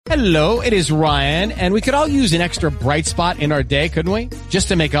Hello, it is Ryan, and we could all use an extra bright spot in our day, couldn't we? Just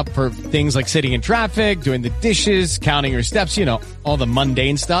to make up for things like sitting in traffic, doing the dishes, counting your steps, you know, all the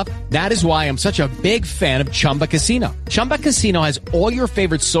mundane stuff. That is why I'm such a big fan of Chumba Casino. Chumba Casino has all your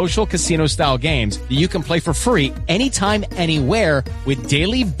favorite social casino-style games that you can play for free anytime, anywhere with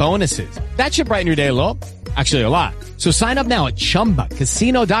daily bonuses. That should brighten your day a little. Actually, a lot. So sign up now at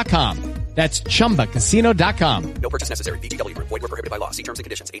ChumbaCasino.com. That's ChumbaCasino.com. No purchase necessary. VGW Group. Void where prohibited by law. See terms and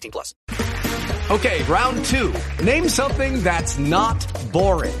conditions. 18+. Okay, round two. Name something that's not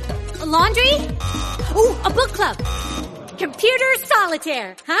boring. A laundry? Ooh, a book club. Computer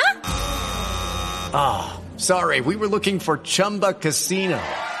solitaire, huh? Ah, sorry. We were looking for Chumba Casino.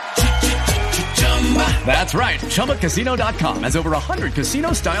 That's right. ChumbaCasino.com has over 100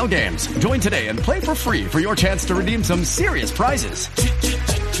 casino-style games. Join today and play for free for your chance to redeem some serious prizes.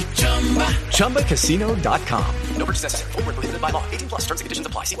 ChumbaCasino.com. No purchase necessary. Void where prohibited by law. 18+. Terms and conditions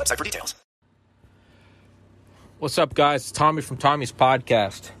apply. See website for details. What's up, guys? It's Tommy from Tommy's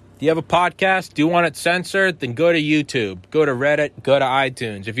Podcast. Do you have a podcast? Do you want it censored? Then go to YouTube. Go to Reddit. Go to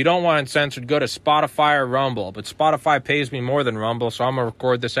iTunes. If you don't want it censored, go to Spotify or Rumble. But Spotify pays me more than Rumble, so I'm going to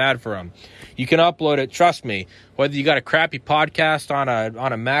record this ad for them. You can upload it. Trust me. Whether you got a crappy podcast on a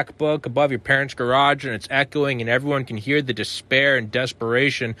MacBook above your parents' garage and it's echoing and everyone can hear the despair and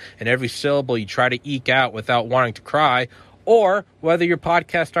desperation in every syllable you try to eke out without wanting to cry, or whether your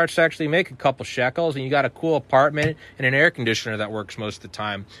podcast starts to actually make a couple shekels and you got a cool apartment and an air conditioner that works most of the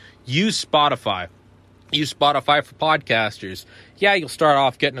time, use Spotify. Use Spotify for podcasters. Yeah, you'll start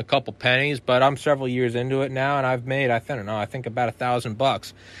off getting a couple pennies, but I'm several years into it now, and I've made, I think about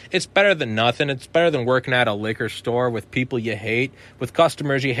 $1,000. It's better than nothing. It's better than working at a liquor store with people you hate, with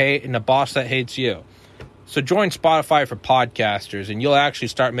customers you hate, and a boss that hates you. So join Spotify for podcasters, and you'll actually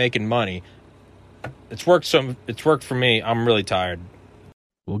start making money. It's worked for me. I'm really tired.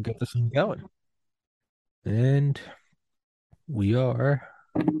 We'll get this thing going. And we are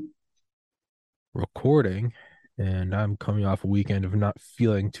recording, and I'm coming off a weekend of not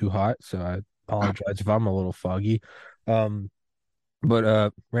feeling too hot, so I apologize if I'm a little foggy. But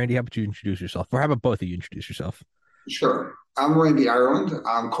Randy, how about you introduce yourself? Or how about both of you introduce yourself? Sure. I'm Randy Ireland.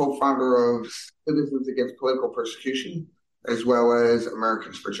 I'm co-founder of Citizens Against Political Persecution, as well as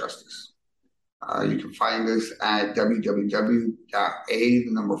Americans for Justice. You can find us at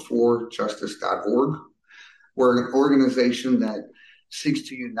www.a4justice.org. We're an organization that seeks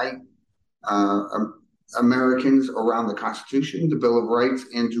to unite Americans around the Constitution, the Bill of Rights,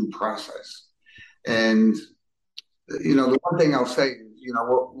 and due process. And, you know, the one thing I'll say is, you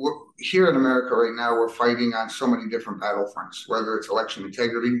know, we're here in America right now, we're fighting on so many different battlefronts, whether it's election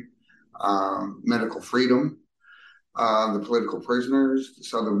integrity, medical freedom, the political prisoners, the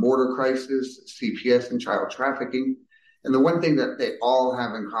southern border crisis, CPS and child trafficking. And the one thing that they all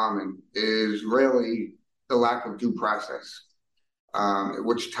have in common is really the lack of due process.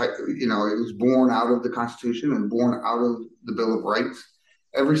 Which it was born out of the Constitution and born out of the Bill of Rights.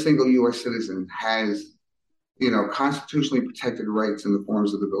 Every single U.S. citizen has, constitutionally protected rights in the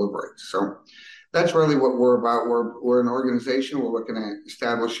forms of the Bill of Rights. So that's really what we're about. We're an organization. We're looking at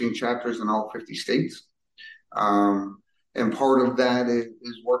establishing chapters in all 50 states. And part of that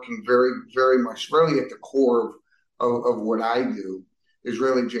is working very, very much really at the core of what I do is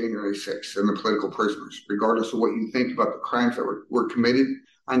really January 6th and the political prisoners. Regardless of what you think about the crimes that were committed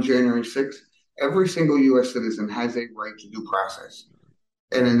on January 6th, every single U.S. citizen has a right to due process.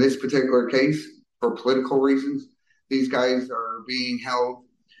 And in this particular case, for political reasons, these guys are being held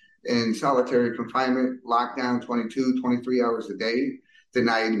in solitary confinement, locked down 22, 23 hours a day,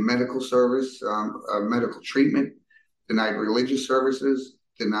 denied medical service, medical treatment, denied religious services,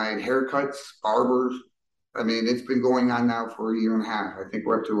 denied haircuts, barbers. I mean, it's been going on now for a year and a half. I think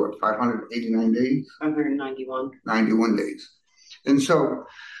we're up to 589 days? 591. 91 days. And so,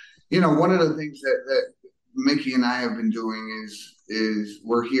 one of the things that Micki and I have been doing is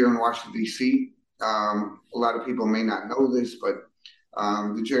we're here in Washington, D.C. A lot of people may not know this, but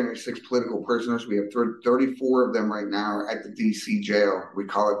the January 6th political prisoners, we have 34 of them right now at the D.C. jail. We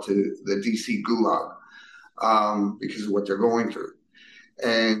call it the D.C. Gulag because of what they're going through.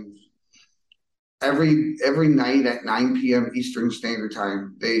 And every night at 9 p.m. Eastern Standard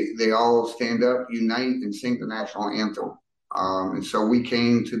Time, they all stand up, unite, and sing the national anthem. And so we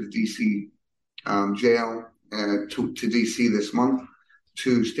came to the D.C. Jail to D.C. this month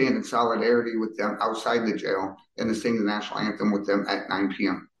to stand in solidarity with them outside the jail and to sing the national anthem with them at 9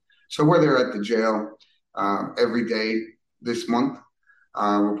 p.m. So we're there at the jail every day this month.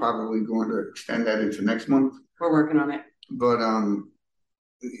 We're probably going to extend that into next month. We're working on it. But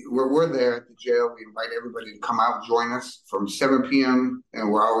we're there at the jail. We invite everybody to come out and join us from 7 p.m. and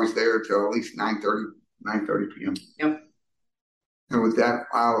we're always there till at least 9:30 p.m. Yep. And with that,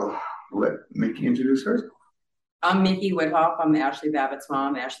 I'll let Micki introduce herself. I'm Micki Witthoeft. I'm Ashley Babbitt's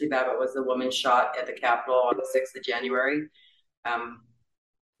mom. Ashley Babbitt was the woman shot at the Capitol on the 6th of January.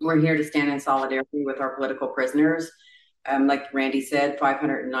 We're here to stand in solidarity with our political prisoners. Like Randy said,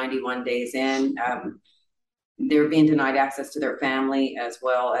 591 days in. They're being denied access to their family as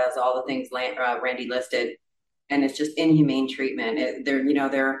well as all the things Randy listed. And it's just inhumane treatment.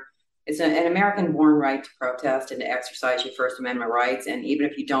 It's an American-born right to protest and to exercise your First Amendment rights. And even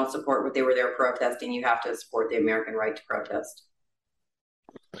if you don't support what they were there protesting, you have to support the American right to protest.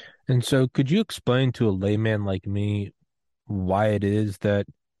 And so could you explain to a layman like me why it is that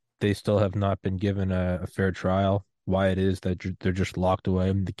they still have not been given a fair trial? Why it is that they're just locked away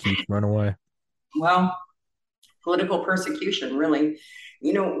and the keys run away? Well, political persecution, really.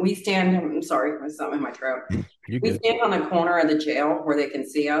 We stand, I'm sorry, there's something in my throat. We stand on the corner of the jail where they can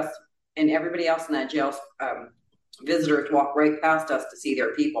see us, and everybody else in that jail, visitors walk right past us to see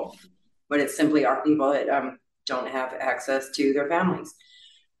their people. But it's simply our people that don't have access to their families.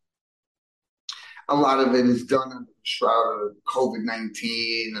 A lot of it is done under the shroud of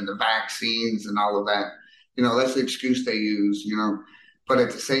COVID-19 and the vaccines and all of that. That's the excuse they use, But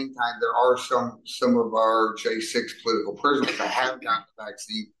at the same time, there are some of our J6 political prisoners that have gotten the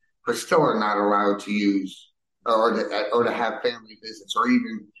vaccine, but still are not allowed to use or to have family visits or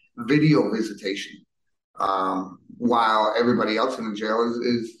even video visitation, while everybody else in the jail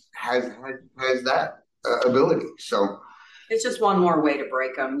has that ability. So it's just one more way to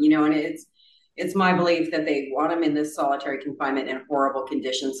break them, and it's my belief that they want them in this solitary confinement in horrible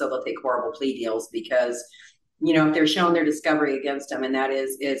conditions so they'll take horrible plea deals because, if they're shown their discovery against them and that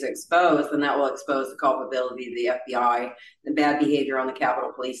is exposed, then that will expose the culpability of the FBI, the bad behavior on the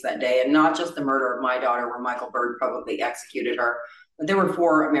Capitol Police that day, and not just the murder of my daughter where Michael Byrd publicly executed her, but there were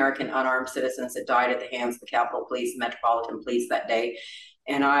 4 American unarmed citizens that died at the hands of the Capitol Police and Metropolitan Police that day.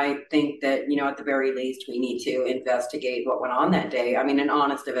 And I think that, at the very least, we need to investigate what went on that day. I mean, an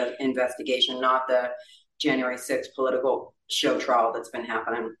honest investigation, not the January 6th political show trial that's been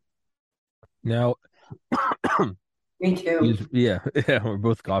happening. Now, me too. Yeah, we're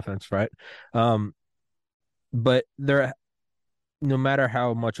both confident, right? But no matter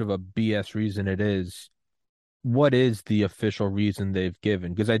how much of a BS reason it is, what is the official reason they've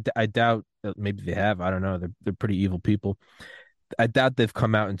given? Because I doubt maybe they have. I don't know. They're pretty evil people. I doubt they've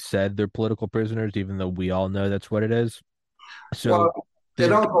come out and said they're political prisoners, even though we all know that's what it is. So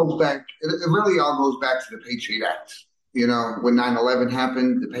it all goes back. It really all goes back to the Patriot Act. When 9/11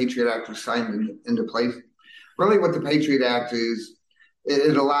 happened, the Patriot Act was signed into place. Really, what the Patriot Act is,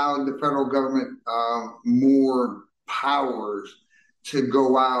 it allowed the federal government more powers to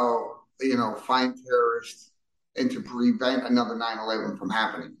go out, find terrorists and to prevent another 9/11 from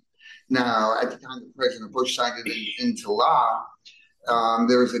happening. Now, at the time that President Bush signed it into law,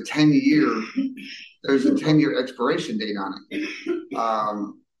 there was a 10-year expiration date on it.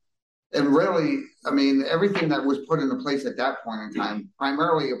 And really, everything that was put into place at that point in time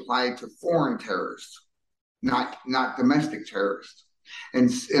primarily applied to foreign terrorists, not domestic terrorists.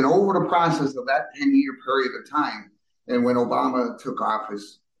 And over the process of that 10-year period of time, and when Obama took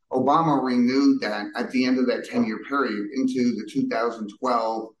office, Obama renewed that at the end of that 10-year period into the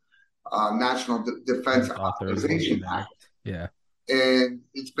 2012 National Defense Authorization Act. Yeah. And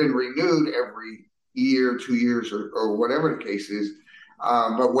it's been renewed every year, 2 years, or whatever the case is.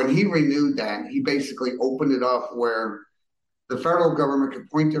 But when he renewed that, he basically opened it up where the federal government could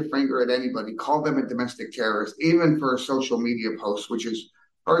point their finger at anybody, call them a domestic terrorist, even for a social media post, which is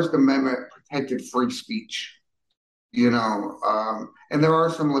First Amendment protected free speech. And there are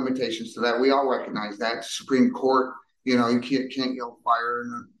some limitations to that. We all recognize that. Supreme Court, you can't yell fire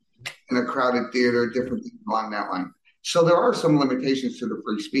in a crowded theater, different things along that line. So there are some limitations to the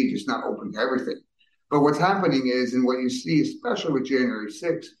free speech. It's not open to everything. But what's happening is, and what you see, especially with January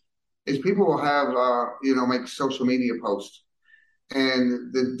 6th, is people will have, make social media posts.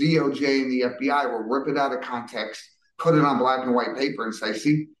 And the DOJ and the FBI will rip it out of context, put it on black and white paper and say,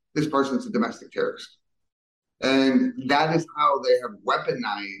 see, this person's a domestic terrorist. And that is how they have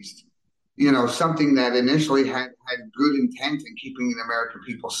weaponized, something that initially had good intent in keeping the American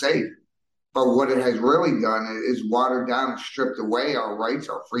people safe. But what it has really done is watered down and stripped away our rights,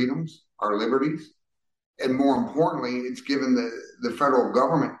 our freedoms, our liberties. And more importantly, it's given the federal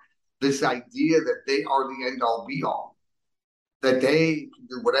government this idea that they are the end-all, be-all, that they can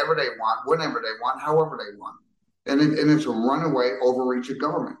do whatever they want, whenever they want, however they want. And it's a runaway overreach of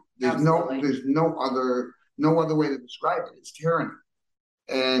government. There's no other way to describe it. It's tyranny.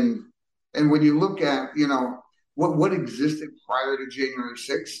 And when you look at, what existed prior to January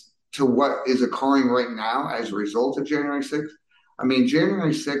 6th to what is occurring right now as a result of January 6th, I mean,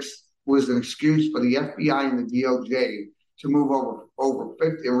 January 6th was an excuse for the FBI and the DOJ to move over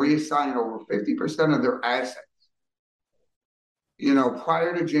 50 and reassign over 50% of their assets.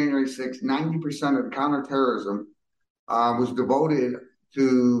 Prior to January 6th, 90% of the counterterrorism was devoted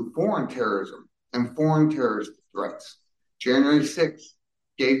to foreign terrorism and foreign terrorist threats. January 6th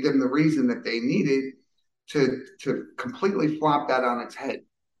gave them the reason that they needed to completely flop that on its head.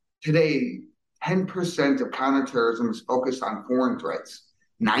 Today, 10% of counterterrorism is focused on foreign threats.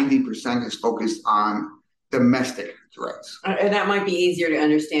 90% is focused on domestic threats. And that might be easier to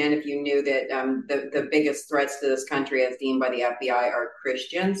understand if you knew that the biggest threats to this country as deemed by the FBI are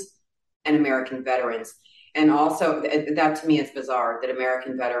Christians and American veterans. And also, that to me is bizarre that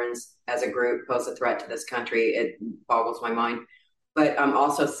American veterans as a group pose a threat to this country. It boggles my mind. But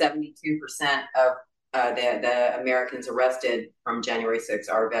also 72% of the Americans arrested from January 6th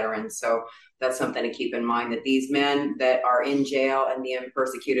are veterans. So that's something to keep in mind, that these men that are in jail and being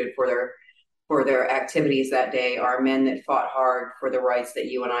persecuted for their activities that day are men that fought hard for the rights that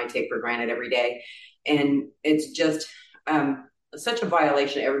you and I take for granted every day. And it's just such a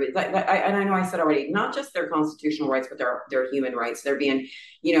violation of everybody. And I know I said already, not just their constitutional rights, but their human rights. They're being,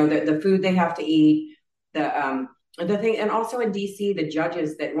 the food they have to eat, the thing, and also in DC, the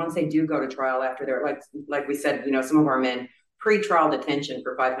judges that once they do go to trial after they're like we said, some of our men pre-trial detention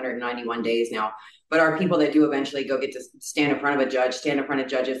for 591 days now, but our people that do eventually go get to stand in front of a judge, stand in front of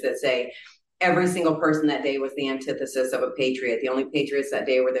judges that say every single person that day was the antithesis of a patriot. The only patriots that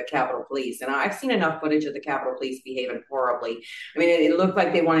day were the Capitol Police. And I've seen enough footage of the Capitol Police behaving horribly. I mean, it looked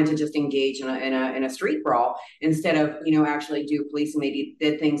like they wanted to just engage in a street brawl instead of, actually do police, and maybe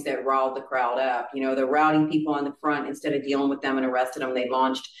did things that riled the crowd up. The rowdy people on the front, instead of dealing with them and arrested them, they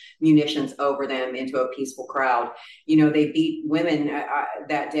launched munitions over them into a peaceful crowd. They beat women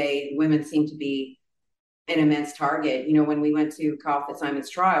that day. Women seemed to be an immense target. When we went to Kyle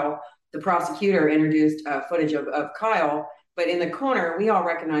Fitzsimon's trial, the prosecutor introduced footage of Kyle, but in the corner, we all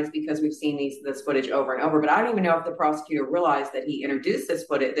recognize because we've seen this footage over and over. But I don't even know if the prosecutor realized that he introduced this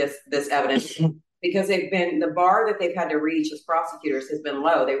footage, this evidence, because the bar that they've had to reach as prosecutors has been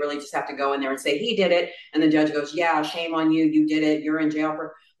low. They really just have to go in there and say he did it, and the judge goes, "Yeah, shame on you, you did it, you're in jail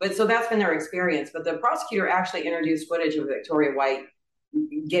for." But so that's been their experience. But the prosecutor actually introduced footage of Victoria White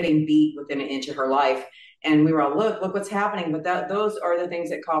getting beat within an inch of her life. And we were all, look what's happening. But those are the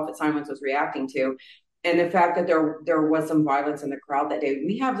things that Kyle Fitzsimons was reacting to. And the fact that there was some violence in the crowd that day.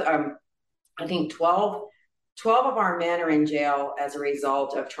 We have, I think, 12 of our men are in jail as a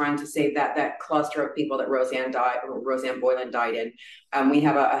result of trying to save that cluster of people that Roseanne Boylan died in. We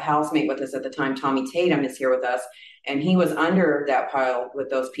have a housemate with us at the time, Tommy Tatum, is here with us. And he was under that pile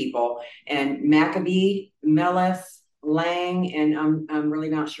with those people. And Maccabee, Mellis, Lang, and I'm really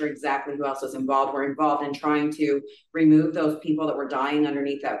not sure exactly who else was involved. Were involved in trying to remove those people that were dying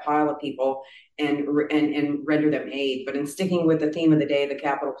underneath that pile of people and render them aid. But in sticking with the theme of the day, the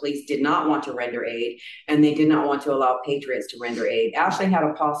Capitol Police did not want to render aid, and they did not want to allow patriots to render aid. Ashley had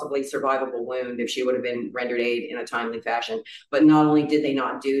a possibly survivable wound if she would have been rendered aid in a timely fashion. But not only did they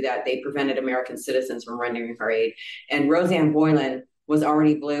not do that, they prevented American citizens from rendering her aid. And Roseanne Boylan was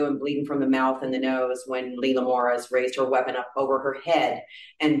already blue and bleeding from the mouth and the nose when Leila Morris raised her weapon up over her head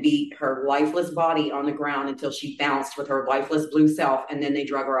and beat her lifeless body on the ground until she bounced with her lifeless blue self, and then they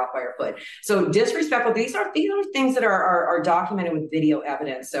drug her off by her foot. So disrespectful. These are things that are documented with video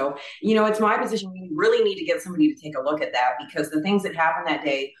evidence. So, it's my position. We really need to get somebody to take a look at that, because the things that happened that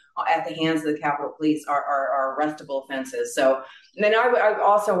day at the hands of the Capitol Police are arrestable offenses. So then I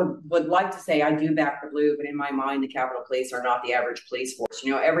also would like to say I do back the blue, but in my mind, the Capitol Police are not the average police force.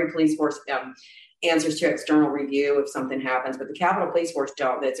 Every police force answers to external review if something happens, but the Capitol Police Force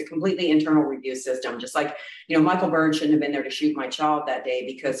don't. It's a completely internal review system. Just like, Michael Byrd shouldn't have been there to shoot my child that day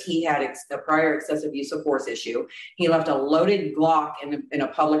because he had a prior excessive use of force issue. He left a loaded Glock in a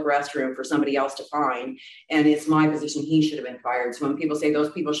public restroom for somebody else to find. And it's my position he should have been fired. So when people say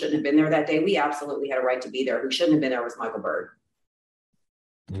those people shouldn't have been there that day, we absolutely had a right to be there. Who shouldn't have been there was Michael Byrd.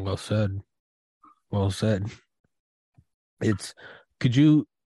 Well said. Well said.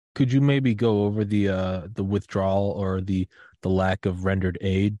 Could you maybe go over the withdrawal or the lack of rendered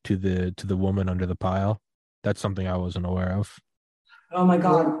aid to the woman under the pile? That's something I wasn't aware of. Oh my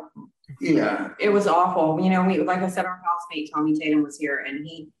God. Yeah. It was awful. We, like I said, our housemate, Tommy Tatum, was here, and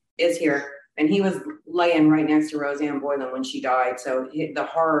he is here, and he was laying right next to Roseanne Boylan when she died. So the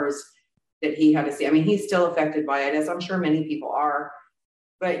horrors that he had to see, he's still affected by it, as I'm sure many people are.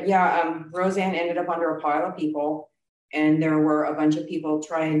 But yeah, Roseanne ended up under a pile of people. and there were a bunch of people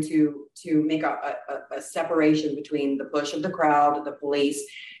trying to make a separation between the push of the crowd, the police,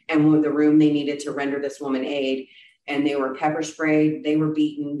 and the room they needed to render this woman aid. And they were pepper sprayed, they were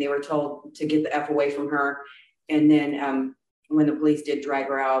beaten, they were told to get the F away from her. And then when the police did drag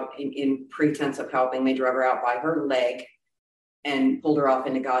her out in pretense of helping, they drug her out by her leg and pulled her off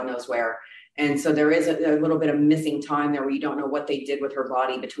into God knows where. And so there is a little bit of missing time there where you don't know what they did with her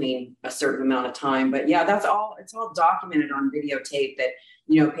body between a certain amount of time. But yeah, it's all documented on videotape that,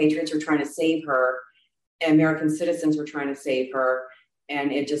 patriots were trying to save her, American citizens were trying to save her,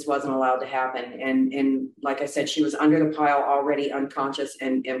 and it just wasn't allowed to happen. And like I said, she was under the pile already unconscious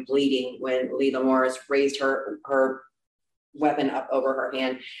and bleeding when Leila Morris raised her weapon up over her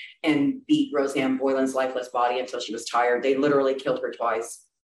hand and beat Roseanne Boylan's lifeless body until she was tired. They literally killed her twice.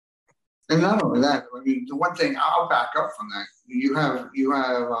 And not only that, I mean, the one thing I'll back up from that, you have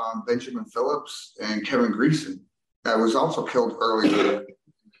Benjamin Phillips and Kevin Greason that was also killed earlier.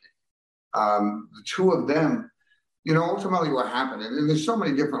 The two of them, ultimately what happened, and there's so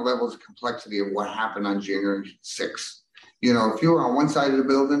many different levels of complexity of what happened on January 6th. If you were on one side of the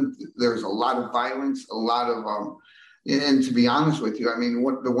building, there was a lot of violence, a lot of, and to be honest with you, I mean,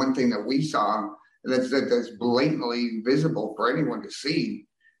 the one thing that we saw that's blatantly visible for anyone to see.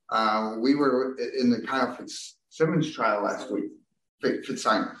 We were in the Kyle Fitzsimmons trial last week,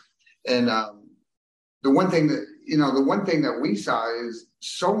 Fitzsimon, and the one thing that we saw is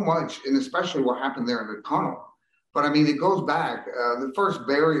so much, and especially what happened there in the tunnel. But I mean, it goes back. The first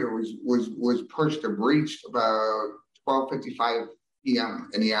barrier was pushed or breached about 12:55 p.m.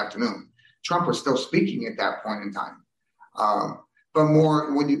 in the afternoon. Trump was still speaking at that point in time. But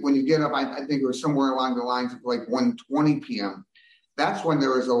more when you get up, I think it was somewhere along the lines of like 1:20 p.m. That's when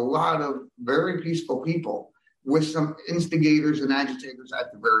there was a lot of very peaceful people with some instigators and agitators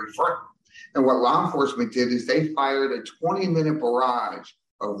at the very front. And what law enforcement did is they fired a 20-minute barrage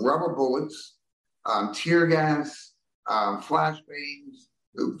of rubber bullets, tear gas, flashbang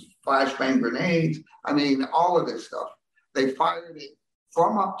grenades. I mean, all of this stuff. They fired it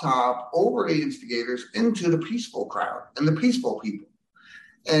from up top over the instigators into the peaceful crowd and the peaceful people.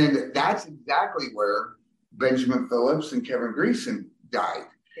 And that's exactly where Benjamin Phillips and Kevin Greason died.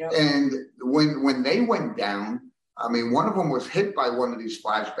 Yep. And when they went down, I mean, one of them was hit by one of these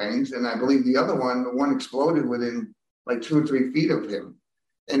flashbangs, and I believe the one exploded within like 2 or 3 feet of him.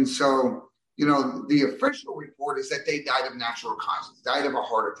 And so, the official report is that they died of natural causes, died of a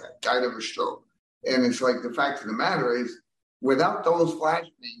heart attack, died of a stroke. And it's like the fact of the matter is, without those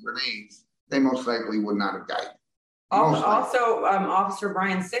flashbang grenades, they most likely would not have died. Also, Officer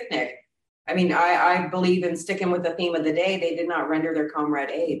Brian Sicknick. I mean, I believe in sticking with the theme of the day. They did not render their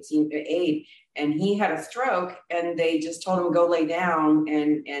comrade aid, and he had a stroke, and they just told him to go lay down.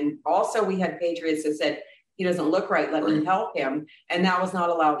 And also, we had patriots that said he doesn't look right. Let me help him, and that was not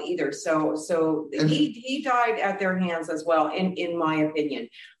allowed either. So he died at their hands as well, in my opinion.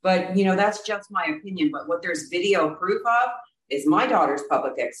 But that's just my opinion. But what there's video proof of is my daughter's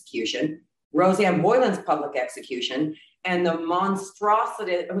public execution, Roseanne Boylan's public execution, and the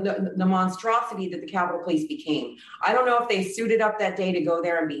monstrosity that the Capitol Police became. I don't know if they suited up that day to go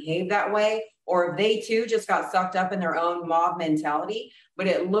there and behave that way, or if they too just got sucked up in their own mob mentality, but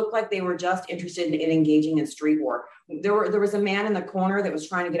it looked like they were just interested in engaging in street war. There was a man in the corner that was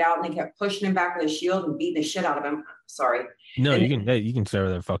trying to get out, and they kept pushing him back with a shield and beating the shit out of him. Sorry. No, you can say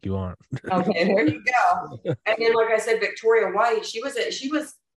whatever the fuck you want. Okay, there you go. And then, like I said, Victoria White, she was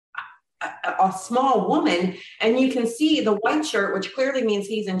a small woman, and you can see the white shirt, which clearly means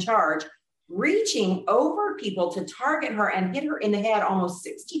he's in charge, reaching over people to target her and hit her in the head almost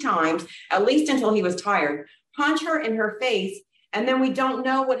 60 times, at least until he was tired, punch her in her face, and then we don't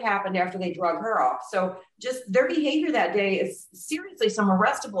know what happened after they drug her off. So just their behavior that day is seriously some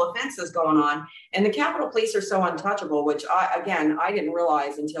arrestable offenses going on, and the Capitol Police are so untouchable, which I didn't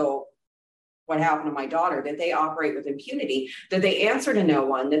realize until what happened to my daughter, that they operate with impunity, that they answer to no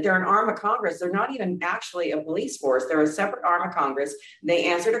one, that they're an arm of Congress. They're not even actually a police force. They're a separate arm of Congress. They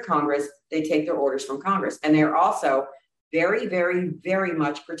answer to Congress. They take their orders from Congress. And they're also very, very, very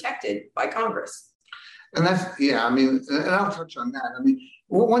much protected by Congress. And and I'll touch on that. I mean,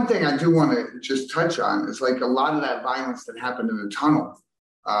 one thing I do want to just touch on is like a lot of that violence that happened in the tunnel.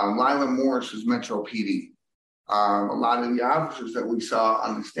 Lila Morris was Metro PD. A lot of the officers that we saw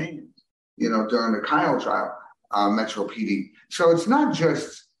on the stand, during the Kyle trial, Metro PD. So it's not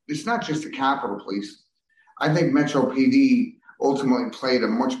just the Capitol Police. I think Metro PD ultimately played a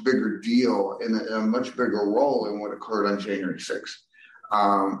much bigger deal in a much bigger role in what occurred on January 6th.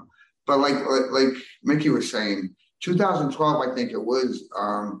 But like Micki was saying, 2012, I think it was,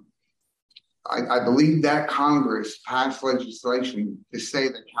 I believe that Congress passed legislation to say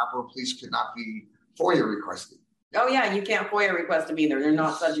that Capitol Police could not be FOIA requested. Oh yeah, you can't FOIA request them either. They're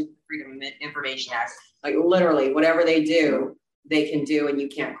not subject to the Freedom of Information Act. Like literally, whatever they do, they can do, and you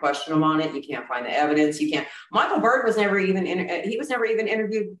can't question them on it. You can't find the evidence. You can't. Michael Byrd was never even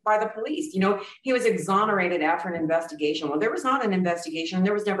interviewed by the police. He was exonerated after an investigation. Well, there was not an investigation.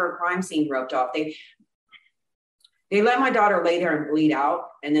 There was never a crime scene roped off. They let my daughter lay there and bleed out,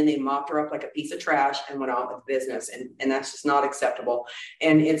 and then they mopped her up like a piece of trash and went on with business. And that's just not acceptable.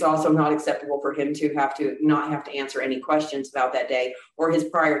 And it's also not acceptable for him to not have to answer any questions about that day or his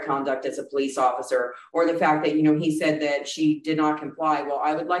prior conduct as a police officer, or the fact that, he said that she did not comply. Well,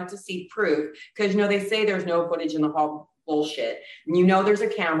 I would like to see proof, because, they say there's no footage in the hall. Bullshit. There's a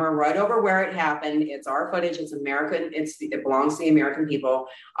camera right over where it happened. It's our footage. It's American. It belongs to the American people.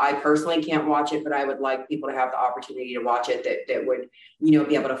 I personally can't watch it, but I would like people to have the opportunity to watch it that would,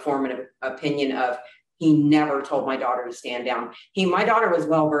 be able to form an opinion of, he never told my daughter to stand down. My daughter was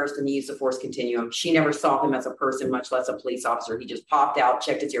well versed in the use of force continuum. She never saw him as a person, much less a police officer. He just popped out,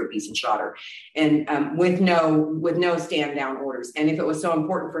 checked his earpiece, and shot her, and with no stand down orders. And if it was so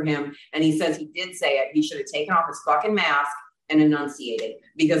important for him, and he says he did say it, he should have taken off his fucking mask and enunciated,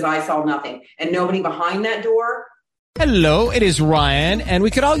 because I saw nothing, and nobody behind that door. Hello, it is Ryan, and we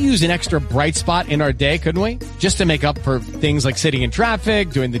could all use an extra bright spot in our day, couldn't we? Just to make up for things like sitting in traffic,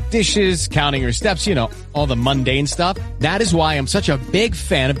 doing the dishes, counting your steps, all the mundane stuff. That is why I'm such a big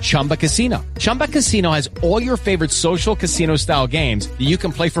fan of Chumba Casino. Chumba Casino has all your favorite social casino-style games that you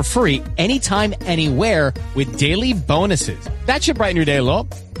can play for free anytime, anywhere, with daily bonuses. That should brighten your day a little.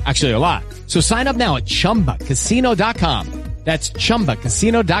 Actually, a lot. So sign up now at ChumbaCasino.com. That's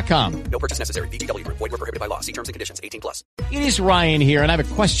ChumbaCasino.com. No purchase necessary. VGW Group. Void where prohibited by law. See terms and conditions. 18+. It is Ryan here, and I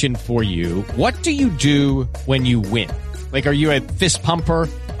have a question for you. What do you do when you win? Like, are you a fist pumper,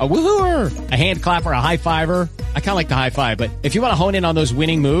 a woohooer, a hand clapper, a high fiver? I kind of like the high five, but if you want to hone in on those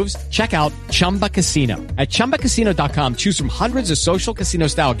winning moves, check out Chumba Casino. At ChumbaCasino.com, choose from hundreds of social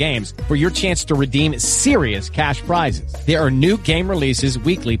casino-style games for your chance to redeem serious cash prizes. There are new game releases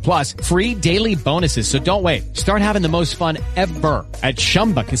weekly, plus free daily bonuses, so don't wait. Start having the most fun ever at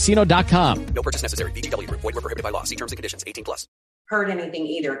ChumbaCasino.com. No purchase necessary. VGW Group. Void where prohibited by law. See terms and conditions. 18+. Heard anything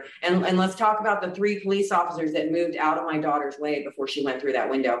either. And let's talk about the 3 police officers that moved out of my daughter's way before she went through that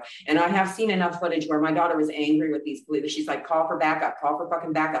window. And I have seen enough footage where my daughter was angry with these police. She's like, call for backup, call for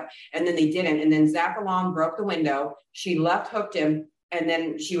fucking backup. And then they didn't. And then Zach Along broke the window. She left hooked him. And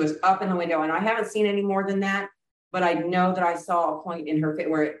then she was up in the window. And I haven't seen any more than that. But I know that I saw a point in her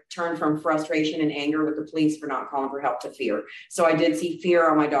where it turned from frustration and anger with the police for not calling for help to fear. So I did see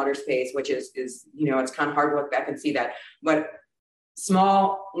fear on my daughter's face, which is it's kind of hard to look back and see that. But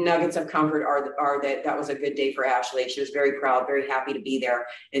small nuggets of comfort are that was a good day for Ashley. She was very proud, very happy to be there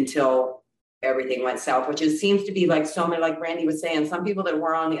until everything went south, which seems to be like so many, like Randy was saying, some people that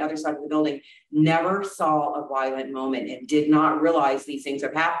were on the other side of the building never saw a violent moment and did not realize these things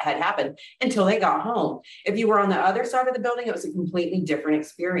had happened until they got home. If you were on the other side of the building, it was a completely different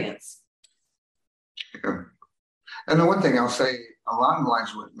experience. Yeah. And the one thing I'll say along the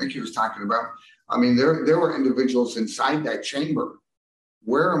lines of what Micki was talking about, I mean, there were individuals inside that chamber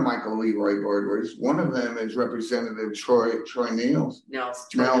where Michael Leroy Boyd was. One of them is Representative Troy Nels, out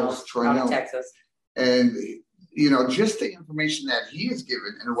of Texas. And, just the information that he has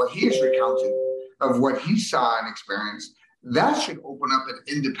given and what he has recounted of what he saw and experienced, that should open up an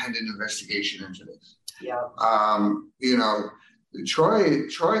independent investigation into this. Yeah. Troy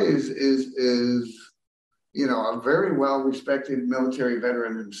is a very well-respected military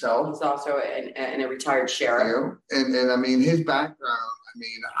veteran himself. He's also a retired sheriff. And I mean, his background,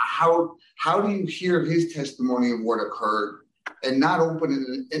 how do you hear his testimony of what occurred and not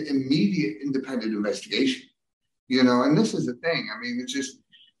open an immediate independent investigation? And this is the thing. I mean, it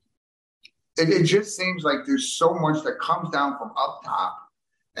just seems like there's so much that comes down from up top.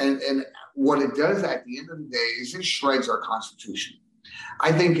 And what it does at the end of the day is it shreds our Constitution.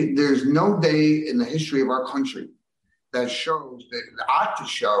 I think there's no day in the history of our country that ought to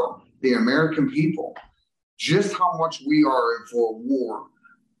show the American people just how much we are in for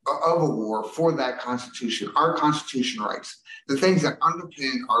a war for that Constitution, our Constitution rights, the things that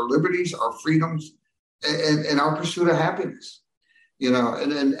underpin our liberties, our freedoms, and our pursuit of happiness.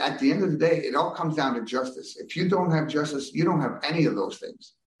 And then at the end of the day, it all comes down to justice. If you don't have justice, you don't have any of those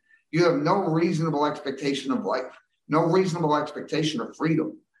things. You have no reasonable expectation of life, no reasonable expectation of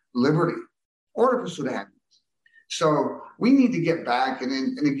freedom, liberty, or the pursuit of happiness. So we need to get back.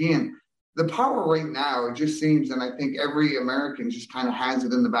 And again, the power right now, it just seems, and I think every American just kind of has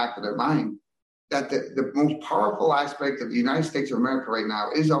it in the back of their mind, that the most powerful aspect of the United States of America right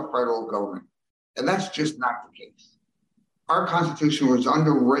now is our federal government. And that's just not the case. Our Constitution was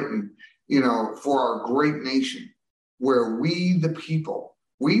underwritten, for our great nation, where we the people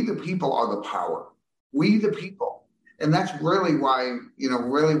are the power. We the people. And that's really why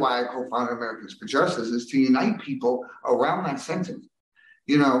I co-founded Americans for Justice, is to unite people around that sentiment.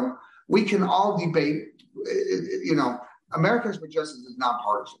 We can all debate, Americans for Justice is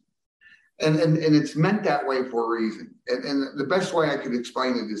nonpartisan. And it's meant that way for a reason. And the best way I could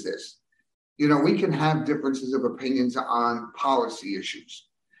explain it is this. We can have differences of opinions on policy issues.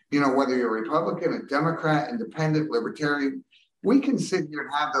 Whether you're a Republican, a Democrat, independent, libertarian, we can sit here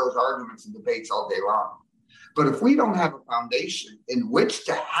and have those arguments and debates all day long. But if we don't have a foundation in which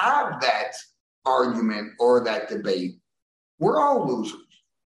to have that argument or that debate, we're all losers.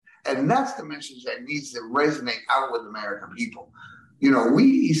 And that's the message that needs to resonate out with American people.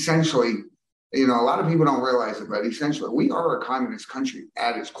 We essentially, a lot of people don't realize it, but essentially we are a communist country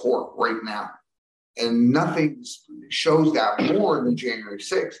at its core right now. And nothing shows that more than January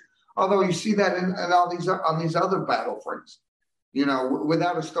 6th. Although you see that in all on these other battlefronts.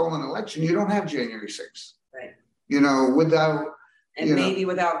 Without a stolen election, you don't have January 6th. Right. Without... And maybe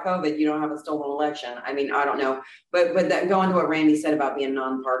without COVID, you don't have a stolen election. I mean, I don't know. But that, going to what Randy said about being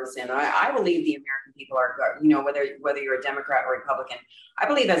nonpartisan, I believe the American people are, whether you're a Democrat or Republican, I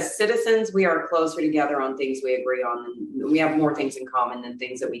believe as citizens, we are closer together on things we agree on. We have more things in common than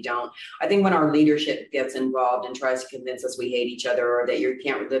things that we don't. I think when our leadership gets involved and tries to convince us we hate each other, or that you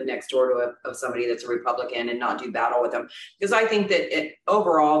can't live next door to somebody that's a Republican and not do battle with them. Because I think that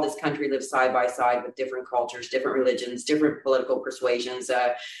overall, this country lives side by side with different cultures, different religions, different political persuasions,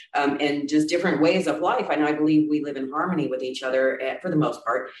 and just different ways of life. And I believe we live in harmony with each other for the most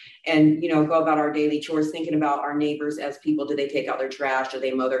part, and go about our daily chores, thinking about our neighbors as people. Do they take out their trash? Do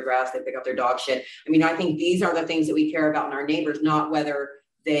they mow their grass? They pick up their dog shit. I mean, I think these are the things that we care about in our neighbors, not whether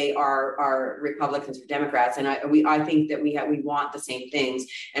they are Republicans or Democrats. And I think that we want the same things.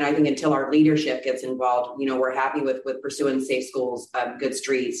 And I think until our leadership gets involved, we're happy with pursuing safe schools, good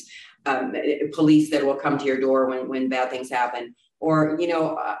streets, police that will come to your door when bad things happen. Or,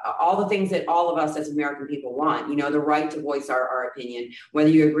 all the things that all of us as American people want, the right to voice our opinion, whether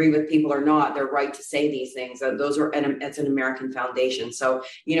you agree with people or not, their right to say these things. It's an American foundation. So,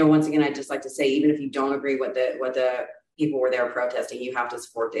 once again, I'd just like to say, even if you don't agree with what the people were there protesting, you have to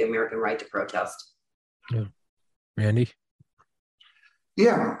support the American right to protest. Yeah. Randy?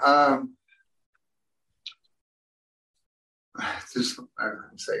 Yeah. I'm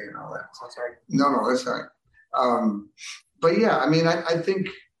saying all that. Oh, sorry. No, that's all right. But yeah, I mean, I think,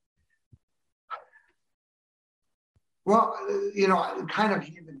 well, kind of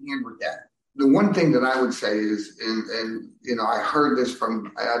hand in hand with that. The one thing that I would say is, and I heard this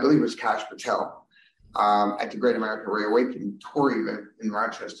from, I believe it was Kash Patel at the Great American Reawakening tour event in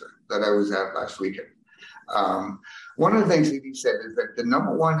Rochester that I was at last weekend. One of the things that he said is that the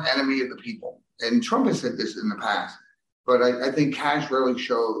number one enemy of the people, and Trump has said this in the past, but I think Kash really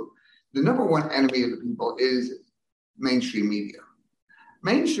showed the number one enemy of the people is mainstream media.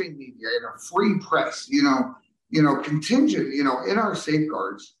 Mainstream media in a free press, contingent, in our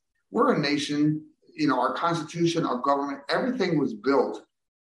safeguards. We're a nation, our Constitution, our government, everything was built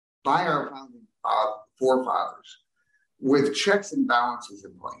by our founding forefathers with checks and balances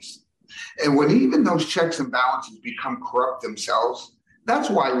in place. And when even those checks and balances become corrupt themselves, that's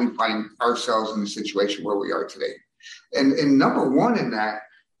why we find ourselves in the situation where we are today. And number one in that,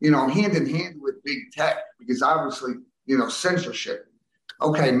 hand in hand with big tech, because obviously, censorship.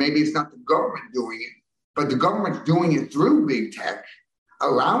 Okay, maybe it's not the government doing it, but the government's doing it through big tech,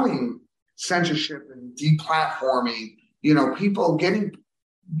 allowing censorship and deplatforming, people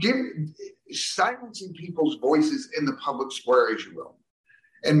silencing people's voices in the public square, as you will.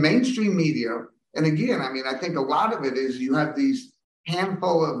 And mainstream media, and again, I mean, I think a lot of it is you have these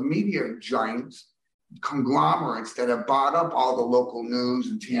handful of media giants, conglomerates that have bought up all the local news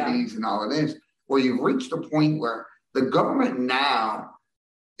and TVs and all of this, where you've reached a point where the government now,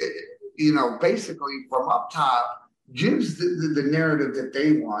 basically from up top, gives the narrative that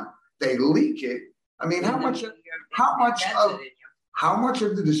they want. They leak it. I mean, how much of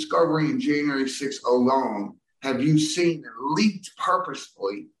the discovery in January 6th alone have you seen leaked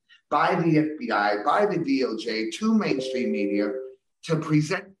purposefully by the FBI, by the DOJ to mainstream media to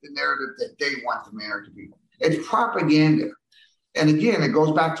present the narrative that they want the American people? It's propaganda. And again, it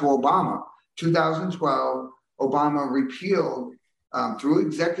goes back to Obama. 2012, Obama repealed through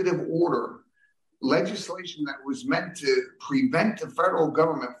executive order legislation that was meant to prevent the federal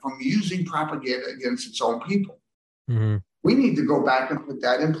government from using propaganda against its own people. Mm-hmm. We need to go back and put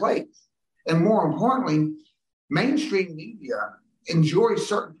that in place. And more importantly, mainstream media enjoys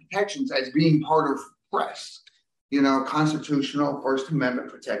certain protections as being part of press, constitutional First Amendment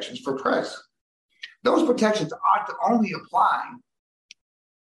protections for press. Those protections ought to only apply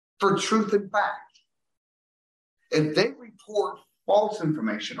for truth and fact. If they report false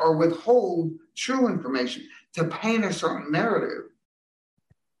information or withhold true information to paint a certain narrative,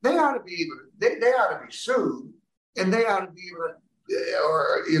 they ought to be they ought to be sued, and they ought to be able to,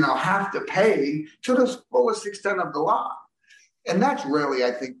 or have to pay to the fullest extent of the law. And that's really,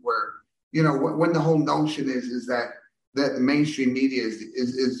 I think, where when the whole notion is that the mainstream media is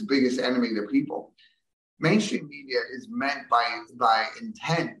the biggest enemy to people. Mainstream media is meant by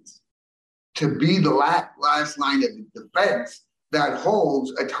intent to be the last line of defense that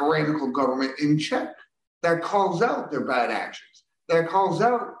holds a tyrannical government in check, that calls out their bad actions, that calls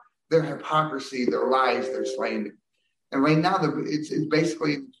out their hypocrisy, their lies, their slander. And right now, it's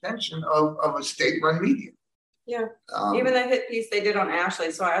basically an extension of a state-run media. Yeah, even the hit piece they did on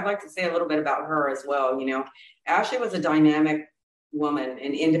Ashley. So I'd like to say a little bit about her as well. Ashley was a dynamic woman,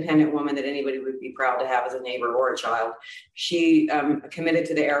 an independent woman that anybody would be proud to have as a neighbor or a child. She committed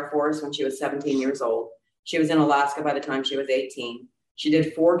to the Air Force when she was 17 years old. She was in Alaska by the time she was 18. She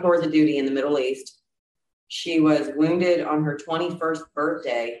did 4 tours of duty in the Middle East. She was wounded on her 21st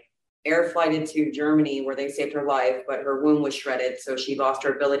birthday, air flighted to Germany where they saved her life, but her womb was shredded, so she lost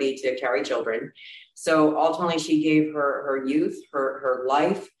her ability to carry children. So ultimately, she gave her youth, her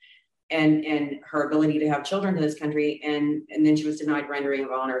life, and her ability to have children to this country, and then she was denied rendering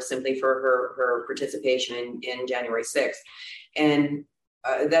of honor simply for her participation in January 6th. And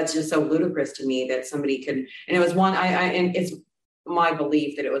that's just so ludicrous to me that somebody could, and it was one, and it's my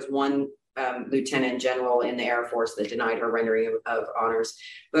belief that it was one lieutenant general in the Air Force that denied her rendering of honors.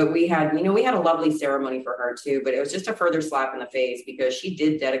 But we had a lovely ceremony for her too, but it was just a further slap in the face because she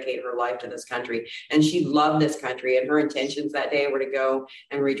did dedicate her life to this country, and she loved this country, and her intentions that day were to go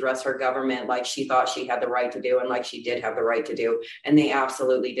and redress her government like she thought she had the right to do, and like she did have the right to do. And they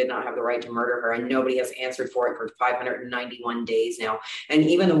absolutely did not have the right to murder her, and nobody has answered for it for 591 days now. And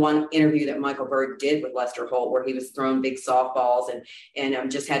even the one interview that Michael Byrd did with Lester Holt, where he was throwing big softballs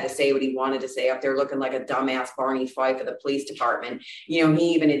and just had to say what he wanted to say up there looking like a dumbass Barney Fife of the police department. He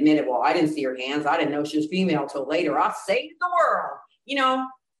even admitted, well, I didn't see her hands. I didn't know she was female till later. I saved the world.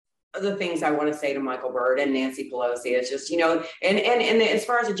 The things I want to say to Michael Byrd and Nancy Pelosi. It's just, and as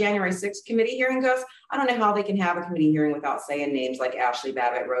far as the January 6th committee hearing goes, I don't know how they can have a committee hearing without saying names like Ashley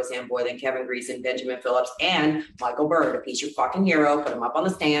Babbitt, Roseanne Boylan, Kevin Greason, Benjamin Phillips, and Michael Byrd. If he's your fucking hero, put him up on the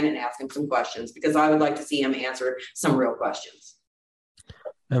stand and ask him some questions, because I would like to see him answer some real questions.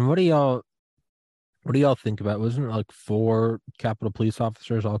 And what do y'all think about? Wasn't it like 4 Capitol police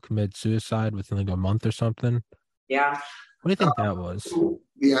officers all committed suicide within like a month or something? Yeah. What do you think that was?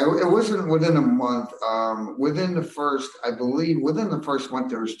 Yeah, it wasn't within a month. Within the first month,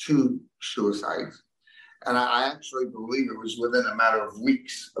 there was 2 suicides. And I actually believe it was within a matter of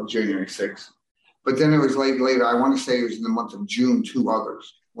weeks of January 6th. But then it was later. I want to say it was in the month of June, 2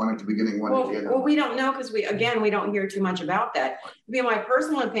 others. One at the beginning, one at the end. Well, we don't know because we don't hear too much about that. It'd be my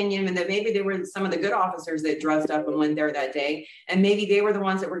personal opinion, and that maybe they were some of the good officers that dressed up and went there that day, and maybe they were the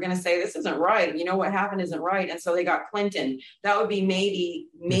ones that were going to say this isn't right. What happened isn't right, and so they got Clinton. That would be maybe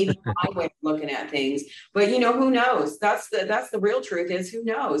my way of looking at things. But who knows? That's the real truth is who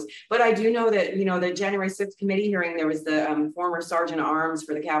knows. But I do know that the January 6th committee hearing, there was the former sergeant at arms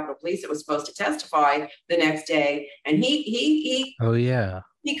for the Capitol Police that was supposed to testify the next day, and he oh yeah.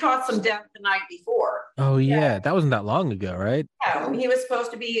 He caught some death the night before. Oh yeah, that wasn't that long ago, right? Yeah, he was supposed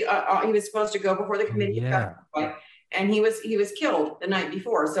to be. He was supposed to go before the committee. Yeah. And he was killed the night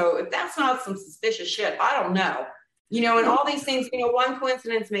before. So if that's not some suspicious shit, I don't know. And all these things. One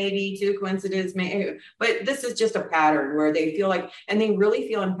coincidence maybe, 2 coincidences maybe, but this is just a pattern where they feel like, and they really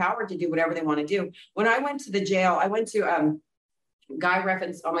feel empowered to do whatever they want to do. When I went to the jail, I went to Guy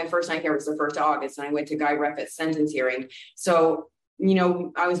Reffitt's on my first night here. It was the 1st of August, and I went to Guy Reffitt's sentence hearing. So.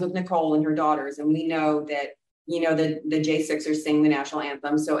 I was with Nicole and her daughters, and we know that, the J6ers sing the national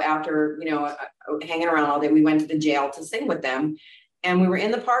anthem. So after, hanging around all day, we went to the jail to sing with them. And we were in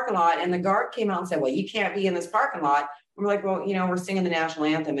the parking lot, and the guard came out and said, well, you can't be in this parking lot. And we're like, well, we're singing the national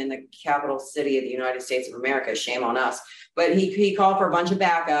anthem in the capital city of the United States of America. Shame on us. But he called for a bunch of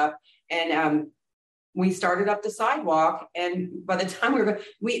backup, and we started up the sidewalk. And by the time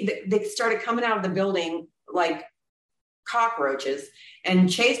they started coming out of the building, like cockroaches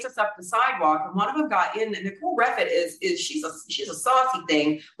and chased us up the sidewalk. And one of them got in. And Nicole Reffitt is she's a saucy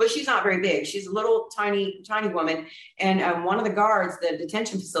thing, but she's not very big. She's a little tiny woman. And one of the guards, the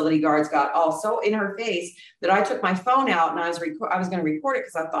detention facility guards, got all so in her face that I took my phone out and I was going to record it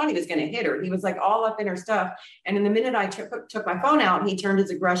because I thought he was going to hit her. He was like all up in her stuff. And in the minute I took my phone out, he turned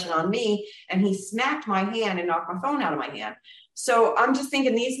his aggression on me and he smacked my hand and knocked my phone out of my hand. So I'm just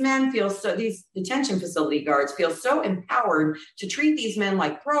thinking these detention facility guards feel so empowered to treat these men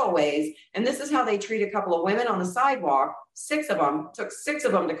like throwaways. And this is how they treat a couple of women on the sidewalk. 6 of them, took 6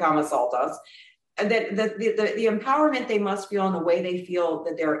 of them to come assault us. And that the empowerment they must feel and the way they feel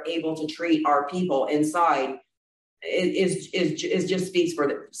that they're able to treat our people inside is just speaks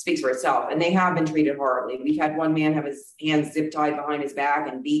for itself. And they have been treated horribly. We've had one man have his hands zip tied behind his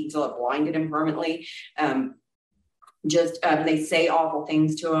back and beat until it blinded him permanently. They say awful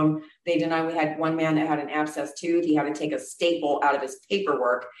things to him. They deny. We had one man that had an abscessed tooth. He had to take a staple out of his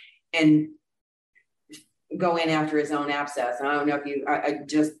paperwork and go in after his own abscess. And I don't know if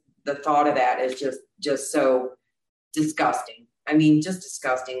just the thought of that is just so disgusting. I mean, just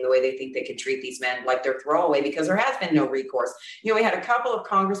disgusting the way they think they can treat these men like they're throwaway, because there has been no recourse. You know, we had a couple of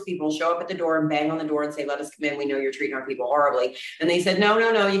Congress people show up at the door and bang on the door and say, let us come in. We know you're treating our people horribly. And they said, no,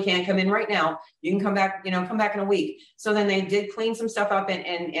 you can't come in right now. You can come back in a week. So then they did clean some stuff up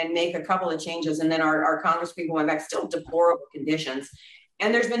and make a couple of changes. And then our Congress people went back, still deplorable conditions.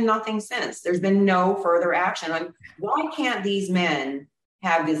 And there's been nothing since. There's been no further action. Why can't these men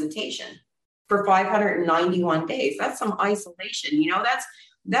have visitation for 591 days? That's some isolation. You know,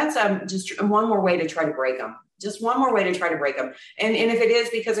 that's just one more way to try to break them. Just one more way to try to break them. And if it is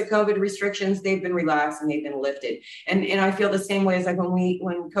because of COVID restrictions, they've been relaxed and they've been lifted. And I feel the same way as like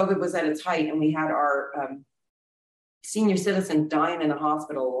when COVID was at its height and we had our senior citizens dying in the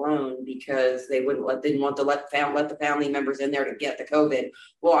hospital alone because they didn't want to let the family members in there to get the COVID.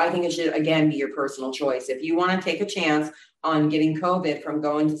 Well, I think it should again be your personal choice. If you want to take a chance on getting COVID from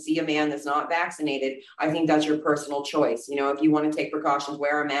going to see a man that's not vaccinated, I think that's your personal choice. You know, if you want to take precautions,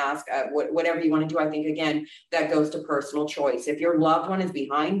 wear a mask, whatever you want to do, I think, again, that goes to personal choice. If your loved one is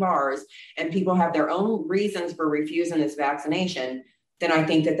behind bars and people have their own reasons for refusing this vaccination, then I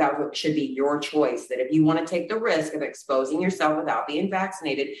think that should be your choice. That if you want to take the risk of exposing yourself without being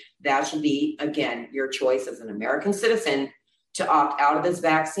vaccinated, that should be, again, your choice as an American citizen to opt out of this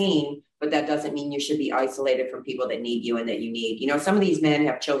vaccine. But that doesn't mean you should be isolated from people that need you and that you need. You know, some of these men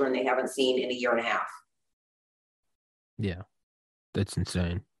have children they haven't seen in a year and a half. Yeah, that's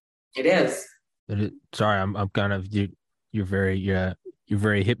insane. It is. Sorry, I'm kind of you're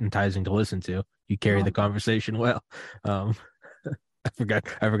very hypnotizing to listen to. You carry the conversation well. I forgot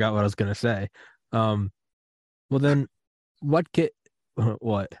what I was gonna say. Well, then, what?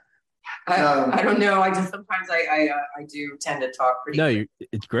 I don't know. I just sometimes I do tend to talk pretty. No,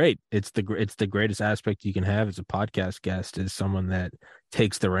 it's great. It's the greatest aspect you can have as a podcast guest is someone that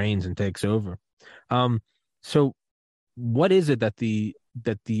takes the reins and takes over. So, what is it that the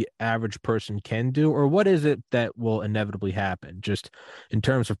average person can do, or what is it that will inevitably happen, just in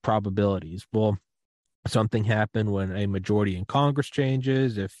terms of probabilities? Will something happen when a majority in Congress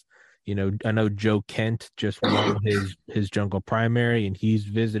changes? If I know Joe Kent just won his jungle primary, and he's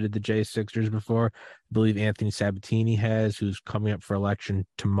visited the J6ers before. I believe Anthony Sabatini has, who's coming up for election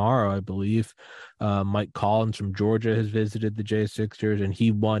tomorrow, I believe. Mike Collins from Georgia has visited the J6ers, and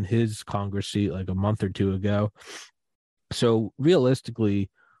he won his Congress seat like a month or two ago. So realistically,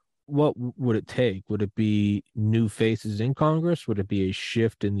 what would it take? Would it be new faces in Congress? Would it be a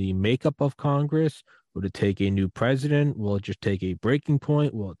shift in the makeup of Congress? Would it take a new president? Will it just take a breaking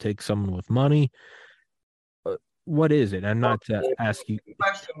point? Will it take someone with money? What is it? I'm not to ask you.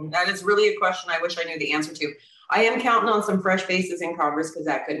 That is really a question I wish I knew the answer to. I am counting on some fresh faces in Congress because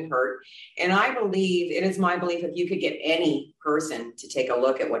that couldn't hurt. And it is my belief, if you could get any person to take a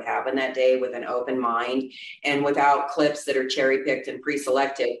look at what happened that day with an open mind and without clips that are cherry picked and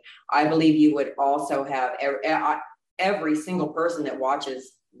pre-selected, I believe you would also have every single person that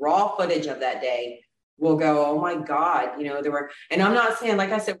watches raw footage of that day will go, oh my God, there were, and I'm not saying,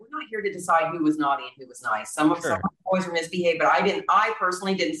 like I said, we're not here to decide who was naughty and who was nice. Some boys were misbehaved, but I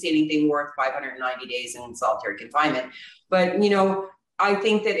personally didn't see anything worth 590 days in solitary confinement. But, I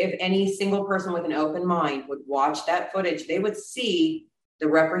think that if any single person with an open mind would watch that footage, they would see the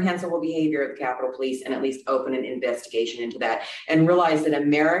reprehensible behavior of the Capitol Police and at least open an investigation into that and realize that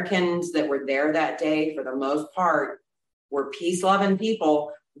Americans that were there that day, for the most part, were peace-loving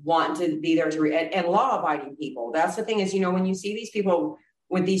people, want to be there and law-abiding people. That's the thing is, when you see these people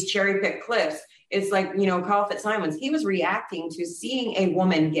with these cherry-picked clips. It's like, Carl Fitzsimons, he was reacting to seeing a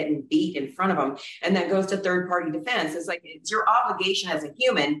woman getting beat in front of him, and that goes to third-party defense. It's like, it's your obligation as a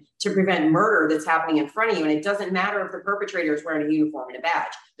human to prevent murder that's happening in front of you, and it doesn't matter if the perpetrator is wearing a uniform and a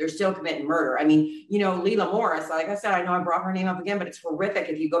badge. They're still committing murder. I mean, Leila Morris, like I said, I know I brought her name up again, but it's horrific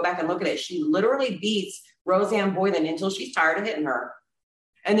if you go back and look at it. She literally beats Roseanne Boylan until she's tired of hitting her.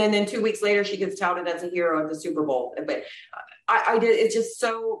 And then 2 weeks later, she gets touted as a hero at the Super Bowl. But it's just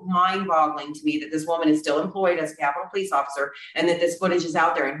so mind-boggling to me that this woman is still employed as a Capitol Police officer and that this footage is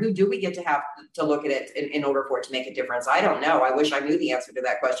out there. And who do we get to have to look at it in order for it to make a difference? I don't know. I wish I knew the answer to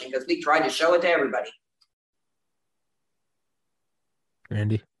that question because we tried to show it to everybody.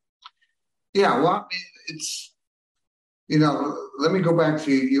 Randy? Yeah, well, I mean, it's, let me go back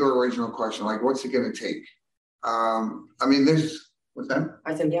to your original question. Like, what's it going to take? What's that?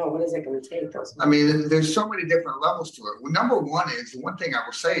 I said, yeah, what is it going to take? There's so many different levels to it. Well, number one is, the one thing I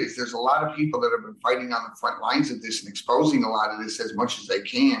will say is there's a lot of people that have been fighting on the front lines of this and exposing a lot of this as much as they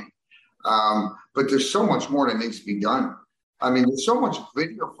can. But there's so much more that needs to be done. There's so much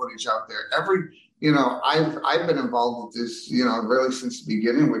video footage out there. I've been involved with this, really since the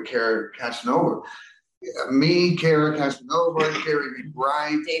beginning with Kara Casanova. Me, Kara Casanova, Carrie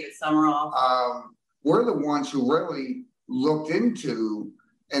McBride, David Summerall. We're the ones who really looked into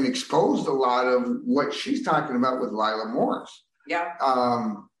and exposed a lot of what she's talking about with Lila Morris. Yeah.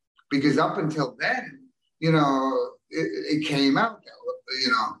 Because up until then, it came out that,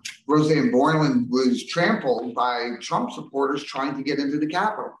 Roseanne Boylan was trampled by Trump supporters trying to get into the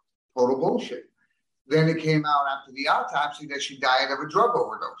Capitol. Total bullshit. Then it came out after the autopsy that she died of a drug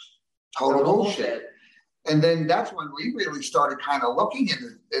overdose. Total bullshit. And then that's when we really started kind of looking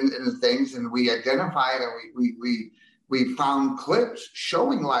into things, and we identified and we found clips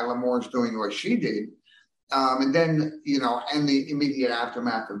showing Lila Morris doing what she did. And then, and the immediate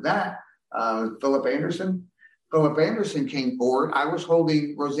aftermath of that, Philip Anderson came forward. I was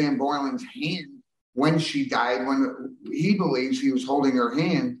holding Roseanne Boylan's hand when she died, when he believes he was holding her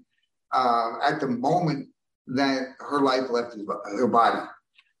hand at the moment that her life left her body.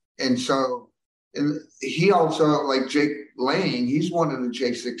 And so, and he also, like Jake Lang, he's one of the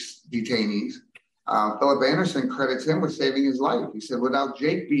J6 detainees. Philip Anderson credits him with saving his life. He said, without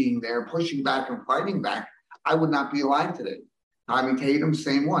Jake being there, pushing back and fighting back, I would not be alive today. Tommy Tatum,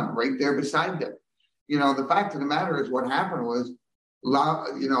 same one, right there beside them. The fact of the matter is what happened was,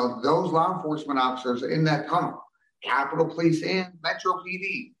 those law enforcement officers in that tunnel, Capitol Police and Metro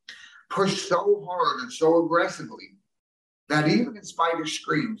PD, pushed so hard and so aggressively that even in spite of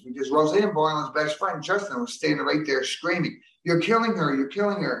screams, because Roseanne Boylan's best friend, Justin, was standing right there screaming, you're killing her, you're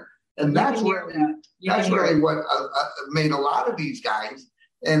killing her. And that's really what made a lot of these guys.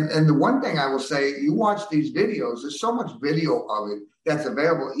 And the one thing I will say, you watch these videos, there's so much video of it that's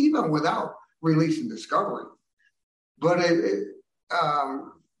available, even without releasing Discovery. But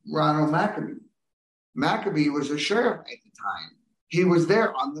Ronald Maccabee was a sheriff at the time. He was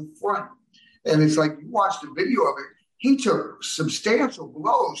there on the front. And it's like, you watch the video of it, he took substantial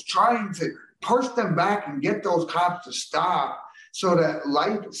blows trying to push them back and get those cops to stop so that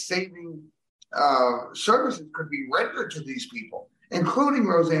life-saving services could be rendered to these people, including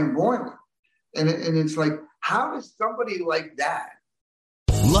Roseanne Boylan. And it's like, how does somebody like that?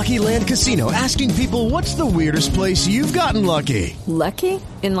 Lucky Land Casino, asking people, what's the weirdest place you've gotten lucky? Lucky?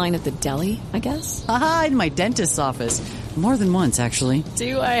 In line at the deli, I guess? Aha, in my dentist's office. More than once, actually.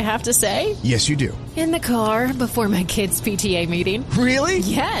 Do I have to say? Yes, you do. In the car before my kids' PTA meeting. Really?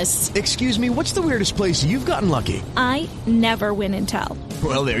 Yes. Excuse me, what's the weirdest place you've gotten lucky? I never win and tell.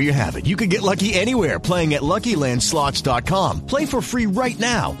 Well, there you have it. You can get lucky anywhere, playing at LuckyLandSlots.com. Play for free right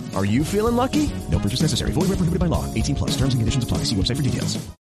now. Are you feeling lucky? No purchase necessary. Void where prohibited by law. 18+. Terms and conditions apply. See website for details.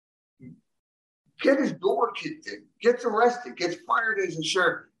 Get his door kicked in, gets arrested, gets fired as a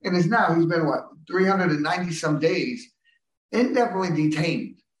sheriff, and he's been, 390 some days, indefinitely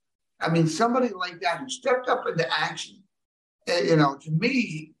detained. Somebody like that who stepped up into action, to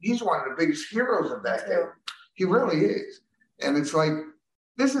me, he's one of the biggest heroes of that day. He really is. And it's like,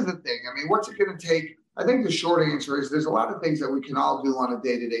 this is the thing. What's it going to take? I think the short answer is there's a lot of things that we can all do on a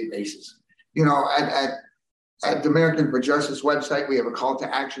day-to-day basis. At the American for Justice website, we have a call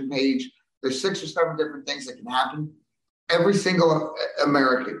to action page. There's 6 or 7 different things that can happen. Every single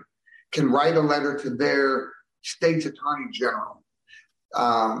American can write a letter to their state's attorney general.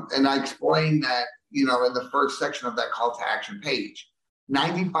 And I explained that, in the first section of that call to action page.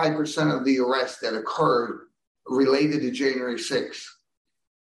 95% of the arrests that occurred related to January 6th.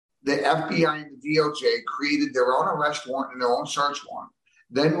 The FBI and the DOJ created their own arrest warrant and their own search warrant,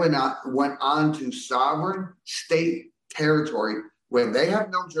 then went on to sovereign state territory when they have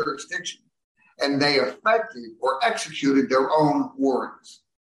no jurisdiction and they effected or executed their own warrants.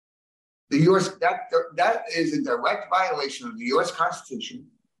 The U.S. that is a direct violation of the U.S. Constitution,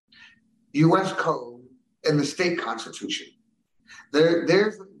 U.S. Code, and the state constitution.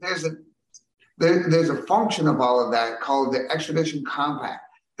 There's a function of all of that called the extradition compact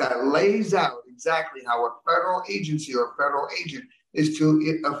that lays out exactly how a federal agency or federal agent is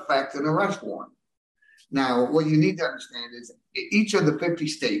to effect an arrest warrant. Now, what you need to understand is each of the 50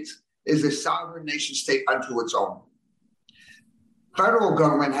 states is a sovereign nation state unto its own. Federal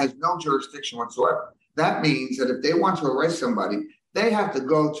government has no jurisdiction whatsoever. That means that if they want to arrest somebody, they have to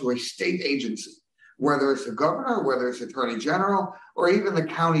go to a state agency, whether it's the governor, whether it's attorney general, or even the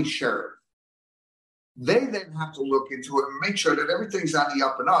county sheriff. They then have to look into it and make sure that everything's on the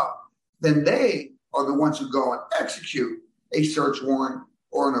up and up. Then they are the ones who go and execute a search warrant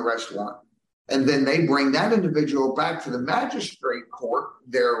or an arrest warrant. And then they bring that individual back to the magistrate court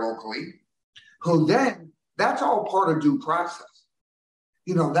there locally, who then, that's all part of due process.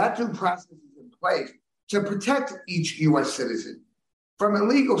 You know, that due process is in place to protect each U.S. citizen from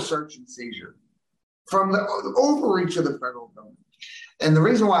illegal search and seizure, from the overreach of the federal government. And the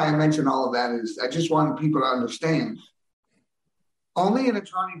reason why I mention all of that is I just wanted people to understand only an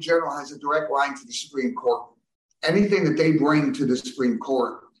attorney general has a direct line to the Supreme Court. Anything that they bring to the Supreme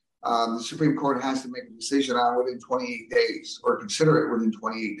Court, the Supreme Court has to make a decision on within 28 days or consider it within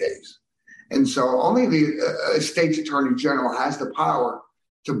 28 days. And so only the state's attorney general has the power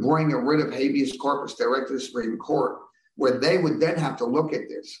to bring a writ of habeas corpus direct to the Supreme Court, where they would then have to look at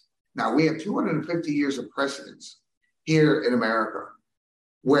this. Now, we have 250 years of precedence here in America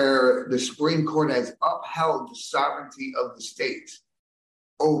where the Supreme Court has upheld the sovereignty of the states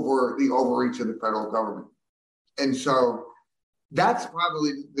over the overreach of the federal government. And so that's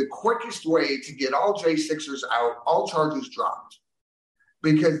probably the quickest way to get all J6ers out, all charges dropped.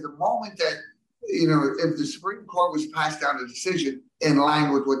 Because the moment that, you know, if the Supreme Court was passed down a decision in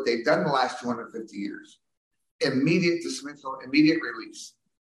line with what they've done the last 250 years, immediate dismissal, immediate release.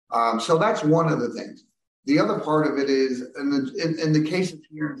 So that's one of the things. The other part of it is in the cases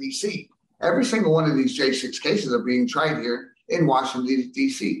here in D.C., every single one of these J6 cases are being tried here in Washington,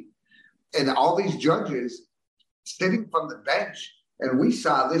 D.C. And all these judges sitting from the bench, and we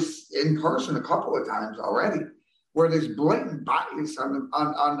saw this in person a couple of times already, where there's blatant bias on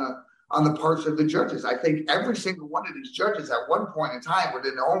the parts of the judges. I think every single one of these judges at one point in time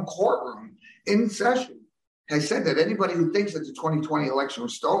within their own courtroom in session has said that anybody who thinks that the 2020 election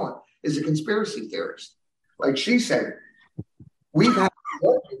was stolen is a conspiracy theorist. Like she said, we've had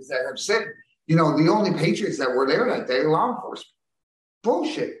judges that have said, you know, the only patriots that were there that day are law enforcement.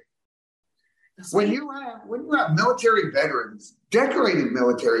 Bullshit. When you have military veterans, decorated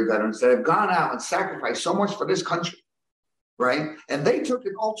military veterans that have gone out and sacrificed so much for this country, right? And they took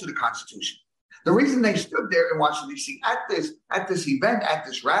an oath to the Constitution. The reason they stood there in Washington, D.C. at this event, at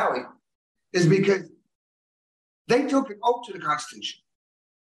this rally, is because they took an oath to the Constitution.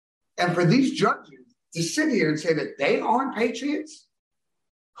 And for these judges to sit here and say that they aren't patriots,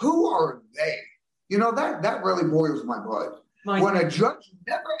 who are they? You know, that really boils my blood. When a judge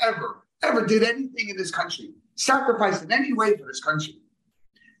never, ever did anything in this country, sacrificed in any way for this country,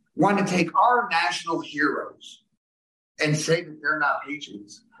 want to take our national heroes and say that they're not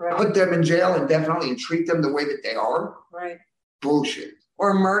patriots, right, put them in jail indefinitely and treat them the way that they are, right? Bullshit.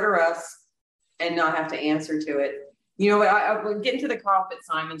 Or murder us and not have to answer to it. You know, I get into the Carl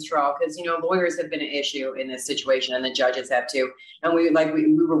Fitzsimons trial because, you know, lawyers have been an issue in this situation and the judges have too. And we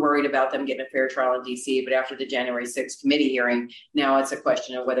were worried about them getting a fair trial in D.C., but after the January 6th committee hearing, now it's a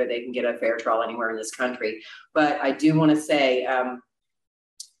question of whether they can get a fair trial anywhere in this country. But I do want to say,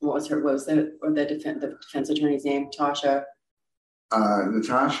 what was the defense attorney's name? Natasha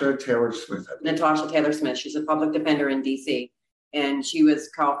Taylor Smith. Natasha Taylor Smith. She's a public defender in D.C. And she was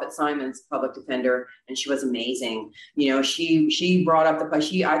Carl Fitzsimons' public defender, and she was amazing. You know, she brought up I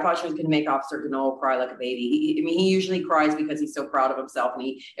thought she was going to make Officer Ganol cry like a baby. He usually cries because he's so proud of himself,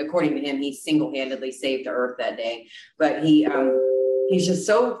 and according to him, he single-handedly saved the earth that day. But he's just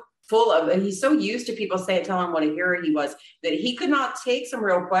so he's so used to people telling him what a hero he was that he could not take some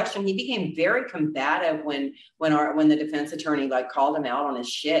real question. He became very combative when the defense attorney called him out on his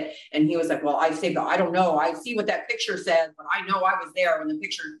shit, and he was like, "Well, I don't know. I see what that picture says, but I know I was there." When the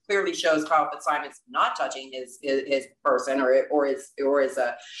picture clearly shows Carl Fitzsimons not touching his person or his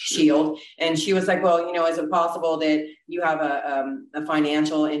shield, and she was like, "Well, you know, is it possible that you have a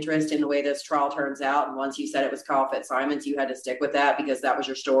financial interest in the way this trial turns out? And once you said it was Carl Fitzsimons, you had to stick with that because that was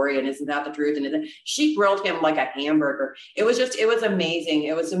your story." And isn't that the truth? And she grilled him like a hamburger. It was amazing.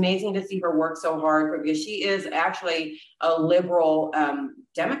 It was amazing to see her work so hard, because she is actually a liberal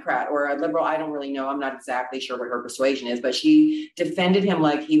Democrat, or a liberal. I don't really know. I'm not exactly sure what her persuasion is, but she defended him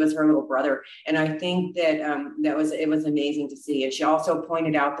like he was her little brother. And I think that it was amazing to see. And she also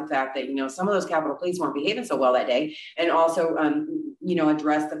pointed out the fact that, some of those Capitol Police weren't behaving so well that day, and also,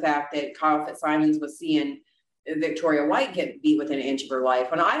 addressed the fact that Kyle Fitzsimons was seeing Victoria White get beat within an inch of her life.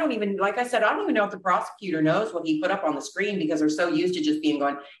 And I don't even, like I said, I don't even know if the prosecutor knows what he put up on the screen, because they're so used to just being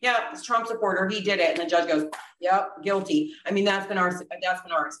going, yeah, it's Trump supporter, he did it. And the judge goes, yep, guilty. I mean, that's been our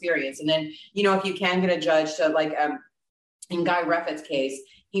experience. And then, if you can get a judge to, like, in Guy Reffitt's case,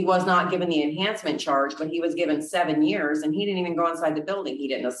 he was not given the enhancement charge, but he was given 7 years, and he didn't even go inside the building. He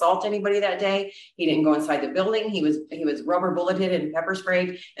didn't assault anybody that day. He didn't go inside the building. He was rubber bulleted and pepper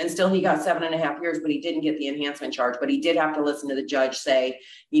sprayed, and still he got 7.5 years, but he didn't get the enhancement charge. But he did have to listen to the judge say,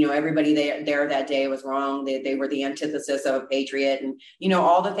 everybody there that day was wrong. They were the antithesis of a patriot, and,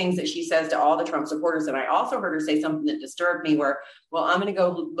 all the things that she says to all the Trump supporters. And I also heard her say something that disturbed me, where, well, I'm going to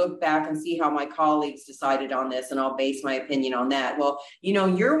go look back and see how my colleagues decided on this, and I'll base my opinion on that. Well,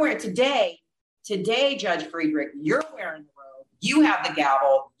 you're wearing today, Judge Friedrich, you're wearing the robe. You have the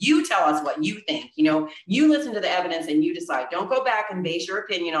gavel. You tell us what you think. You listen to the evidence and you decide. Don't go back and base your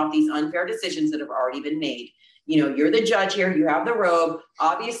opinion off these unfair decisions that have already been made. You're the judge here. You have the robe.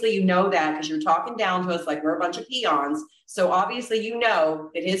 Obviously, you know that, because you're talking down to us like we're a bunch of peons. So obviously, you know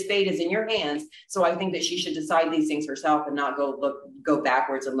that his fate is in your hands. So I think that she should decide these things herself and not go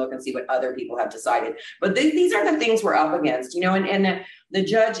backwards and look and see what other people have decided. But these are the things we're up against, and the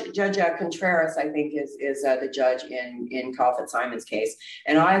Judge Contreras, I think, is the judge in Kyle Fitzsimons' case.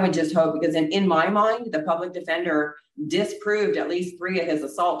 And I would just hope, because in my mind, the public defender disproved at least 3 of his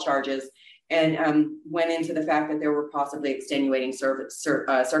assault charges, and went into the fact that there were possibly extenuating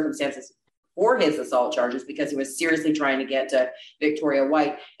circumstances for his assault charges, because he was seriously trying to get to Victoria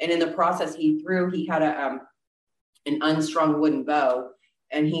White. And in the process, he had an unstrung wooden bow,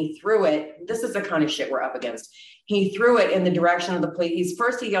 and he threw it. This is the kind of shit we're up against. He threw it in the direction of the police.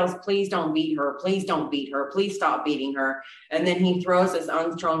 First he yells, please don't beat her. Please don't beat her. Please stop beating her. And then he throws this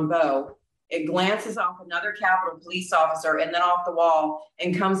unstrung bow. It glances off another Capitol Police officer and then off the wall,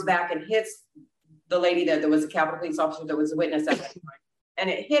 and comes back and hits the lady that was a Capitol Police officer that was a witness at that time. And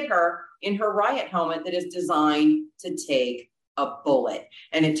it hit her in her riot helmet that is designed to take a bullet.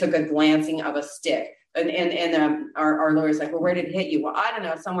 And it took a glancing of a stick. And our lawyer's like, well, where did it hit you? Well, I don't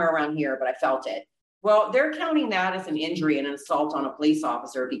know, somewhere around here, but I felt it. Well, they're counting that as an injury and an assault on a police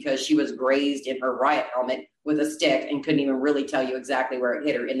officer, because she was grazed in her riot helmet with a stick and couldn't even really tell you exactly where it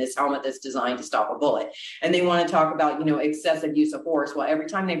hit her in this helmet that's designed to stop a bullet. And they want to talk about, excessive use of force. Well, every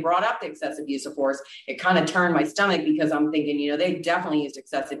time they brought up the excessive use of force, it kind of turned my stomach, because I'm thinking, they definitely used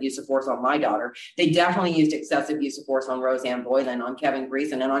excessive use of force on my daughter. They definitely used excessive use of force on Roseanne Boylan, on Kevin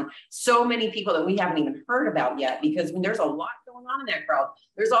Greason, and on so many people that we haven't even heard about yet, because there's a lot going on in that crowd.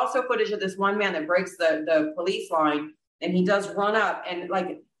 There's also footage of this one man that breaks the police line, and he does run up, and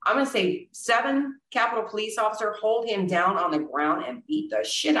I'm going to say 7 Capitol Police officers hold him down on the ground and beat the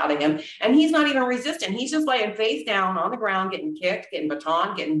shit out of him. And he's not even resisting. He's just laying face down on the ground, getting kicked, getting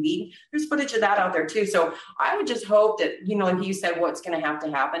batoned, getting beaten. There's footage of that out there too. So I would just hope that, like you said, what's going to have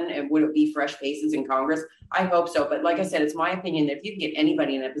to happen, and would it be fresh faces in Congress? I hope so. But like I said, it's my opinion that if you can get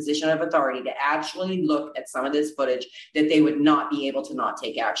anybody in a position of authority to actually look at some of this footage, that they would not be able to not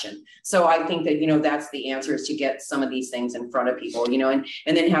take action. So I think that, that's the answer, is to get some of these things in front of people, and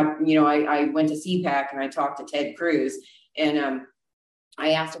then have, I went to CPAC and I talked to Ted Cruz, and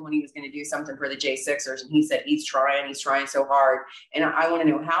I asked him when he was going to do something for the J6ers, and he said he's trying so hard. And I want to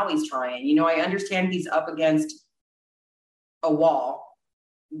know how he's trying. I understand he's up against a wall,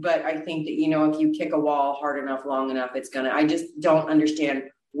 but I think that, if you kick a wall hard enough, long enough, I just don't understand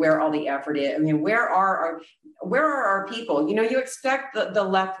where all the effort is. I mean, where are our people? You expect the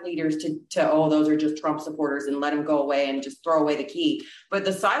left leaders to those are just Trump supporters, and let them go away and just throw away the key. But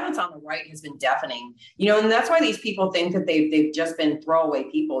the silence on the right has been deafening, and that's why these people think that they've just been throwaway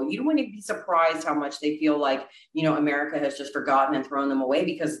people. You don't want to be surprised how much they feel like, America has just forgotten and thrown them away,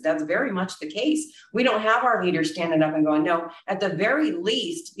 because that's very much the case. We don't have our leaders standing up and going, no, at the very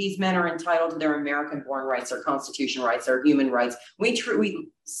least, these men are entitled to their American-born rights, their Constitution rights, their human rights. We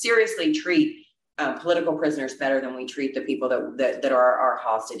seriously treat political prisoners better than we treat the people that are our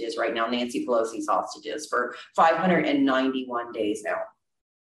hostages right now. Nancy Pelosi's hostages for 591 days now.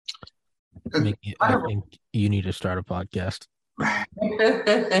 Micki, I think you need to start a podcast.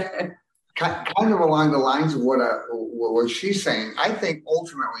 Kind of along the lines of what she's saying. I think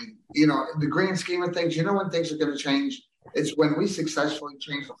ultimately, in the grand scheme of things, when things are going to change, It's when we successfully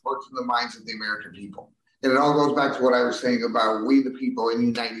change the hearts and the minds of the American people. And it all goes back to what I was saying about we the people and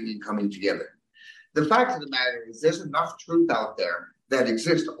uniting and coming together. The fact of the matter is there's enough truth out there that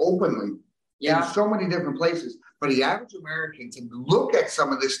exists openly in so many different places. But the average American can look at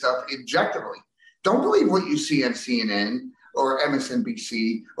some of this stuff objectively. Don't believe what you see on CNN or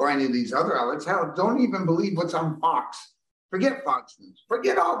MSNBC or any of these other outlets. Hell, don't even believe what's on Fox. Forget Fox News.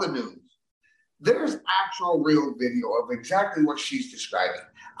 Forget all the news. There's actual real video of exactly what she's describing.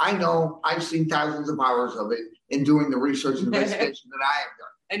 I know I've seen thousands of hours of it in doing the research and investigation that I have done.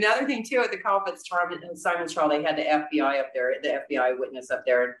 Another thing too, at the Colfax Simon's trial, they had the FBI up there, the FBI witness up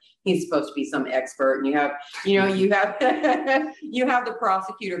there, and he's supposed to be some expert. And you have the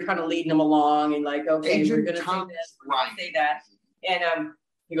prosecutor kind of leading them along and like, okay, we're going to say this, we're going to say that. And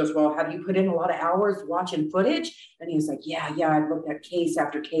he goes, well, have you put in a lot of hours watching footage? And he was like, yeah, I've looked at case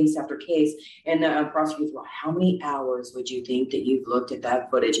after case after case. And the prosecutor goes, well, how many hours would you think that you've looked at that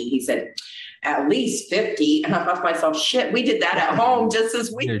footage? And he said, at least 50. And I thought to myself, shit, we did that at home just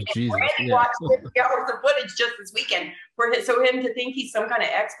this weekend. Randy watched 50 hours of footage just this weekend. So him to think he's some kind of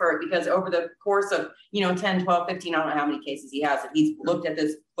expert because over the course of, 10, 12, 15, I don't know how many cases he has, if he's looked at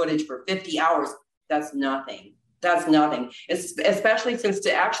this footage for 50 hours, that's nothing. That's nothing, especially since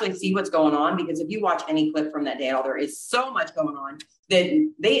to actually see what's going on, because if you watch any clip from that day, there is so much going on that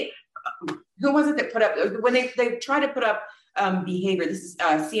who was it that put up, when they try to put up behavior, this is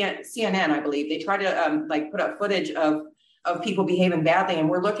CNN, I believe, they try to put up footage of people behaving badly, and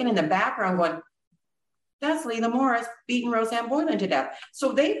we're looking in the background going, that's Leila Morris beating Roseanne Boylan to death.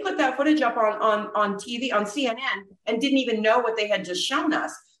 So they put that footage up on TV, on CNN, and didn't even know what they had just shown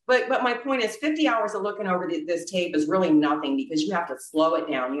us. But my point is 50 hours of looking over this tape is really nothing, because you have to slow it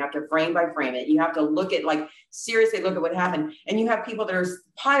down. You have to frame by frame it. You have to seriously look at what happened. And you have people that are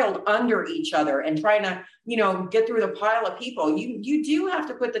piled under each other and trying to, get through the pile of people. You do have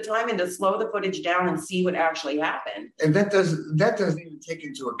to put the time in to slow the footage down and see what actually happened. And that doesn't even take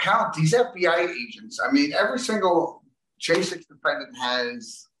into account these FBI agents. I mean, every single J6 defendant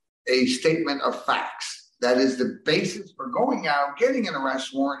has a statement of facts. That is the basis for going out, getting an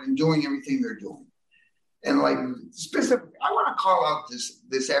arrest warrant, and doing everything they're doing. And specifically, I want to call out this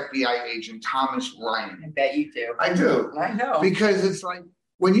FBI agent, Thomas Ryan. I bet you do. I do. I know. Because it's like,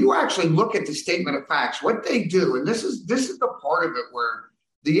 when you actually look at the statement of facts, what they do, and this is the part of it where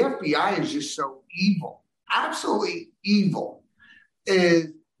the FBI is just so evil, absolutely evil, is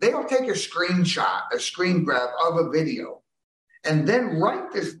they'll take a screenshot, a screen grab of a video, and then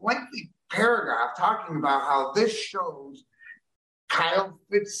write this lengthy paragraph talking about how this shows Kyle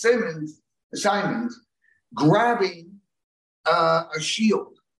Fitzsimmons grabbing a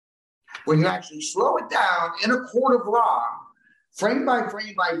shield. When you actually slow it down in a court of law, frame by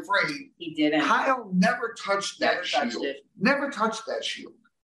frame by frame, he didn't. Kyle never touched that shield. Never touched that shield.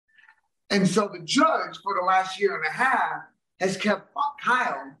 And so the judge for the last year and a half has kept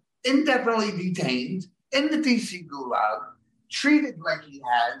Kyle indefinitely detained in the DC gulag, treated like he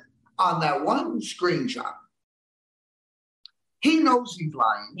has on that one screenshot. He knows he's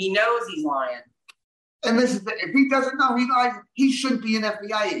lying. He knows he's lying. And this is if he doesn't know he lies, he shouldn't be an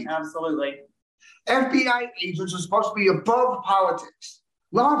FBI agent. Absolutely. FBI agents are supposed to be above politics.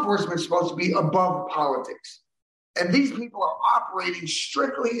 Law enforcement is supposed to be above politics. And these people are operating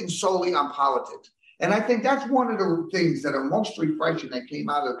strictly and solely on politics. And I think that's one of the things that are most refreshing that came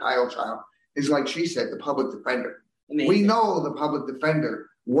out of the Kyle trial is, like she said, the public defender. Amazing. We know the public defender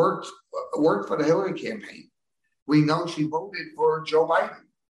worked for the Hillary campaign. We know she voted for Joe Biden.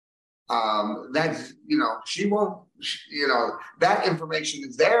 She won't, that information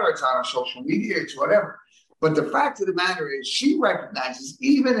is there. It's on her social media, it's whatever. But the fact of the matter is she recognizes,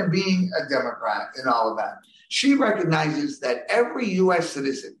 even in being a Democrat and all of that, she recognizes that every U.S.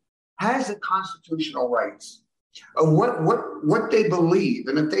 citizen has the constitutional rights of what they believe.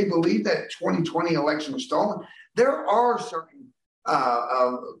 And if they believe that 2020 election was stolen, there are certain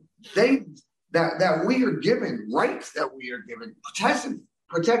things that we are given, rights that we are given,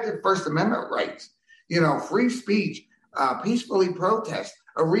 protected First Amendment rights, free speech, peacefully protest,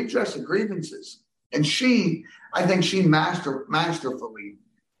 a redress of grievances. And I think she masterfully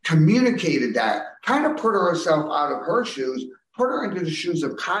communicated that, kind of put herself out of her shoes, put her into the shoes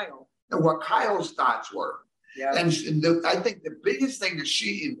of Kyle and what Kyle's thoughts were. Yeah. And I think the biggest thing that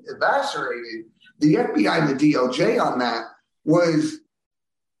she eviscerated the FBI and the DOJ on that was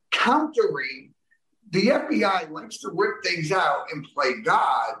countering. The FBI likes to rip things out and play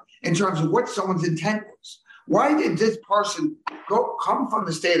God in terms of what someone's intent was. Why did this person come from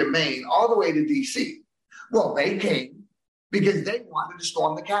the state of Maine all the way to D.C.? Well, they came because they wanted to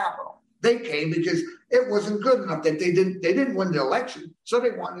storm the Capitol. They came because it wasn't good enough that they didn't win the election, so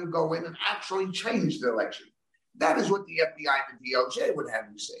they wanted to go in and actually change the election. That is what the FBI and the DOJ would have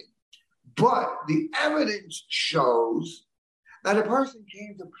you say. But the evidence shows that a person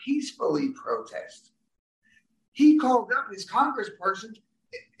came to peacefully protest. He called up his congressperson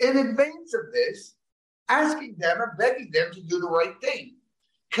in advance of this, asking them and begging them to do the right thing,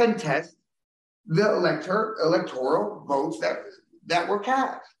 contest the electoral votes that were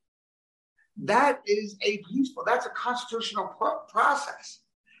cast. That is that's a constitutional process.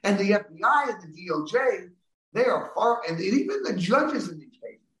 And the FBI and the DOJ, they are far, and even the judges in these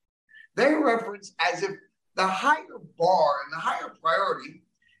cases, they reference as if the higher bar and the higher priority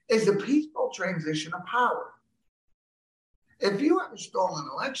is the peaceful transition of power. If you have a stolen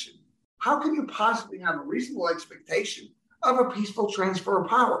election, how can you possibly have a reasonable expectation of a peaceful transfer of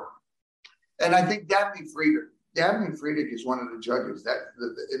power? And I think Dabney Friedrich is one of the judges that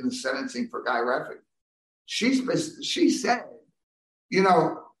in the sentencing for Guy Reffick. She said,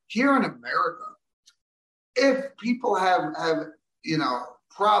 here in America, if people have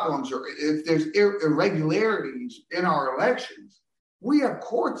problems or if there's irregularities in our elections, we have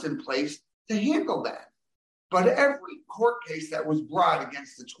courts in place to handle that. But every court case that was brought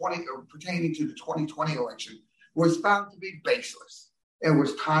against pertaining to the 2020 election was found to be baseless and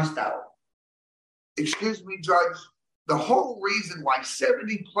was tossed out. Excuse me, Judge, the whole reason why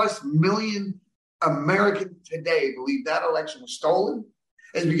 70 plus million Americans today believe that election was stolen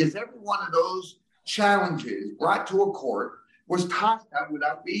is because every one of those challenges brought to a court was tossed out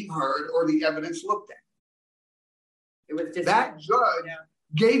without being heard or the evidence looked at. That judge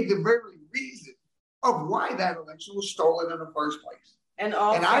gave the very reason of why that election was stolen in the first place. And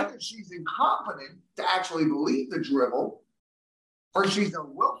either she's incompetent to actually believe the drivel, or she's a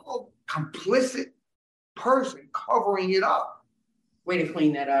willful, complicit person covering it up. Way to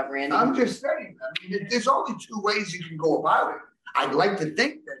clean that up, Randy. I'm just saying. There's only two ways you can go about it. I'd like to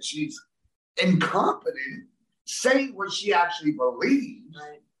think that she's incompetent, saying what she actually believes.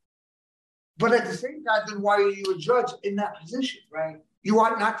 Right. But at the same time, then why are you a judge in that position? Right. You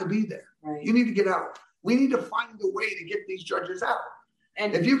ought not to be there. Right. You need to get out. We need to find a way to get these judges out.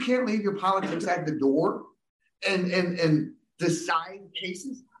 And if you can't leave your politics at the door and decide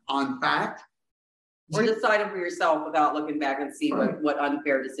cases on fact, or decide them for yourself without looking back and see what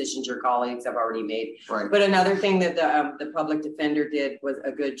unfair decisions your colleagues have already made. Right. But another thing that the public defender did was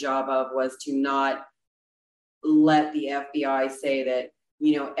a good job of was to not let the FBI say that,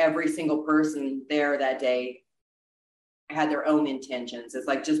 every single person there that day had their own intentions. It's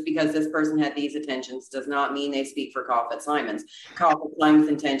like, just because this person had these intentions does not mean they speak for Coffett Simon's. Coffett Simon's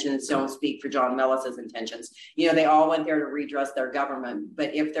intentions don't speak for John Mellis's intentions. They all went there to redress their government.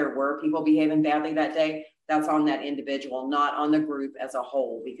 But if there were people behaving badly that day, that's on that individual, not on the group as a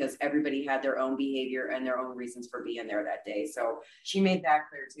whole, because everybody had their own behavior and their own reasons for being there that day. So she made that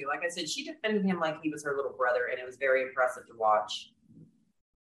clear too. Like I said, she defended him like he was her little brother, and it was very impressive to watch.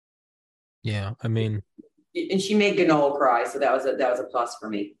 Yeah, I mean, and she made Ganol cry, so that was a plus for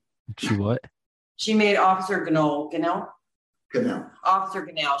me. She what? She made Officer Ganol. Officer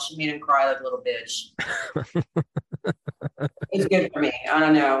Ganol. She made him cry like a little bitch. It was good for me. I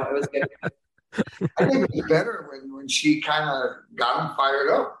don't know. It was good. I think it was better when she kind of got him fired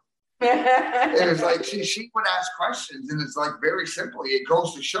up. It was like she would ask questions, and it's like very simply, it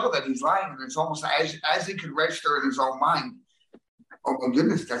goes to show that he's lying, and it's almost as he could register in his own mind. Oh my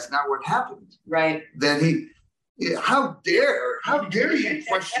goodness, that's not what happened. Right. Then how dare you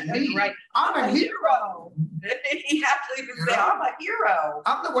question me? Right. I'm a hero. He actually would say, I'm a hero.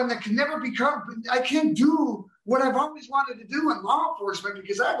 I'm the one that can never I can't do what I've always wanted to do in law enforcement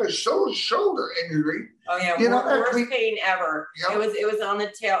because I have a shoulder injury. Oh yeah, worst pain ever. Yep. It was on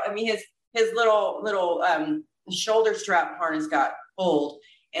the tail. I mean, his little shoulder strap harness got pulled,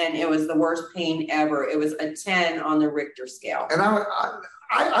 and it was the worst pain ever. It was a 10 on the Richter scale. And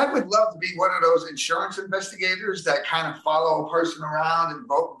I would love to be one of those insurance investigators that kind of follow a person around and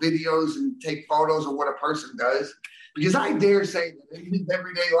vote videos and take photos of what a person does. Because I dare say that in his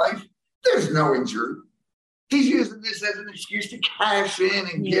everyday life, there's no injury. He's using this as an excuse to cash in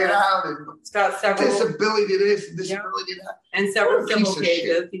and get out, and it's got several disability this and disability that. And several civil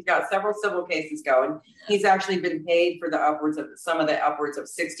cases. He's got several civil cases going. He's actually been paid for the upwards of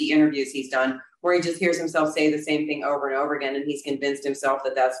 60 interviews he's done, where he just hears himself say the same thing over and over again, and he's convinced himself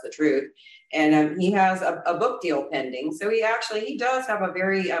that that's the truth. And he has a book deal pending, so he does have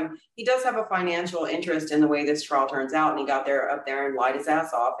a financial interest in the way this trial turns out, and he got up there and lied his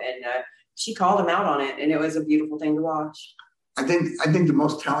ass off, and she called him out on it, and it was a beautiful thing to watch. I think the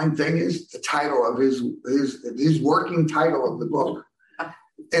most telling thing is the title of his working title of the book.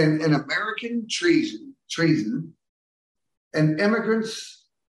 an American treason, an immigrant's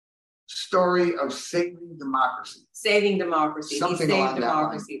story of saving democracy. Saving democracy. Something he saved along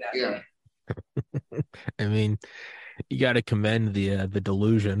democracy that that line. day. I mean, you got to commend the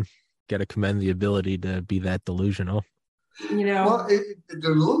delusion. Got to commend the ability to be that delusional. Well, the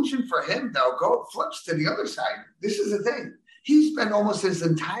delusion for him though flips to the other side. This is the thing. He spent almost his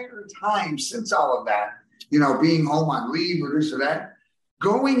entire time since all of that, being home on leave or this or that,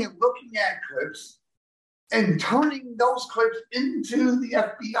 going and looking at clips and turning those clips into the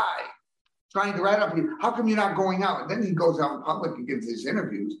FBI, trying to write up, how come you're not going out? And then he goes out in public and gives these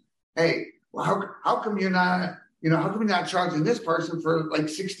interviews. Hey, well, how come you're not, how come you're not charging this person for like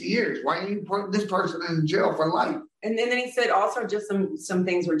 60 years? Why are you putting this person in jail for life? And then he said also just some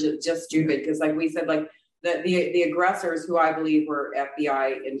things were just stupid because, like we said, like the aggressors who I believe were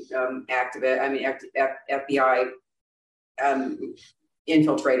FBI FBI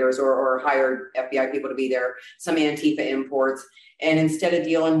infiltrators or hired FBI people to be there, some Antifa imports, and instead of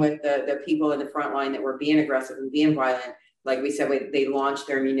dealing with the people in the front line that were being aggressive and being violent, like we said, they launched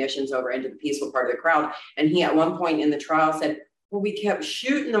their munitions over into the peaceful part of the crowd. And he at one point in the trial said, well, we kept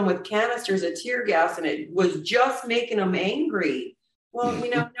shooting them with canisters of tear gas and it was just making them angry. Well,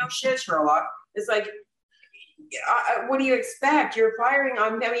 no shit, Sherlock. It's like, what do you expect? You're firing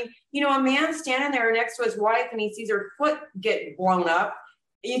on, a man standing there next to his wife and he sees her foot get blown up.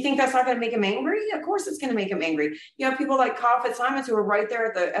 You think that's not going to make him angry? Of course it's going to make him angry. You have people like Coffin Simons who are right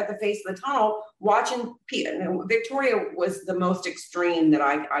there at the face of the tunnel watching. Victoria was the most extreme that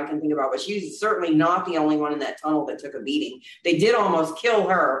I can think about, but she's certainly not the only one in that tunnel that took a beating. They did almost kill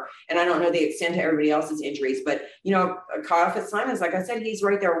her, and I don't know the extent to everybody else's injuries, but Coffin Simons, like I said, he's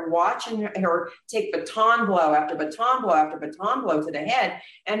right there watching her take baton blow after baton blow after baton blow to the head.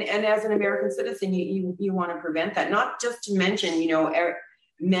 And as an American citizen, you want to prevent that. Not just to mention,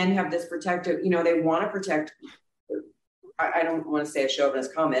 men have this protective, they want to protect, I don't want to say a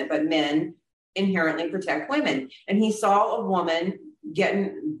chauvinist comment, but men inherently protect women. And he saw a woman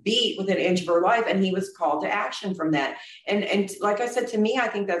getting beat within an inch of her life, and he was called to action from that. And like I said, to me, I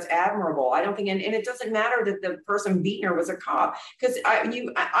think that's admirable. I don't think, and it doesn't matter that the person beating her was a cop, because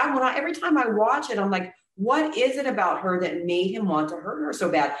every time I watch it, I'm like, what is it about her that made him want to hurt her so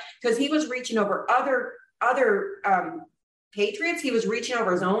bad? Because he was reaching over other patriots. He was reaching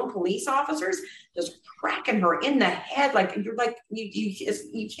over his own police officers, just cracking her in the head. Like you're like, you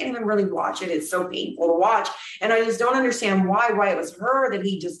can't even really watch it. It's so painful to watch. And I just don't understand why it was her that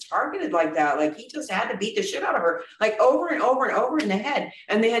he just targeted like that. Like he just had to beat the shit out of her, like over and over and over in the head.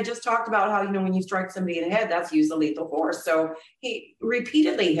 And they had just talked about how, when you strike somebody in the head, that's use of lethal force. So he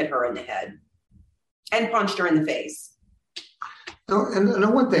repeatedly hit her in the head and punched her in the face. So,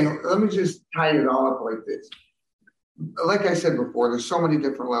 and one thing, let me just tie it all up like this. Like I said before, there's so many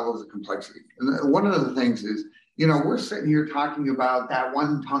different levels of complexity. And one of the things is, we're sitting here talking about that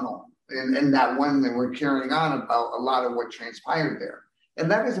one tunnel and that one that we're carrying on about a lot of what transpired there. And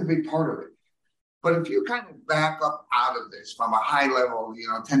that is a big part of it. But if you kind of back up out of this from a high level,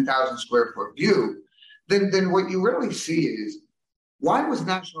 10,000 square foot view, then what you really see is, why was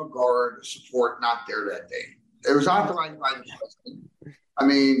National Guard support not there that day? It was authorized by the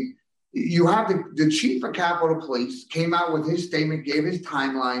president. You have the chief of Capitol Police came out with his statement, gave his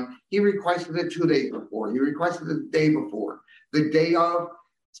timeline. He requested it 2 days before. He requested it the day before. The day of,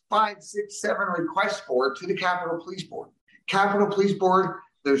 5, 6, 7 requests for it to the Capitol Police Board. Capitol Police Board,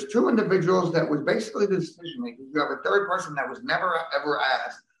 there's 2 individuals that was basically the decision maker. You have a third person that was never, ever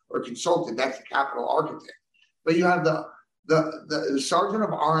asked or consulted. That's the Capitol architect. But you have the Sergeant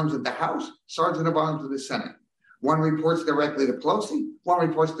of Arms of the House, Sergeant of Arms of the Senate. One reports directly to Pelosi, one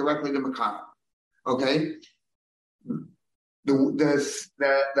reports directly to McConnell. Okay?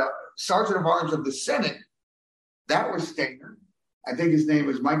 The Sergeant of Arms of the Senate, that was Stenger. I think his name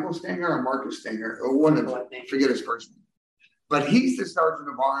was Michael Stenger or Marcus Stenger, or one of them. Forget his first name. But he's the Sergeant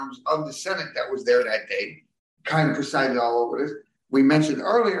of Arms of the Senate that was there that day, kind of presided all over this. We mentioned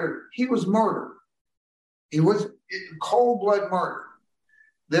earlier, he was murdered. He was cold-blood murder.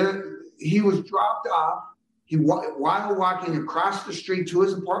 He was dropped off. While walking across the street to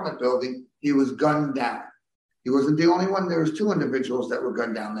his apartment building, he was gunned down. He wasn't the only one. There was 2 individuals that were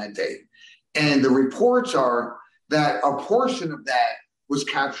gunned down that day. And the reports are that a portion of that was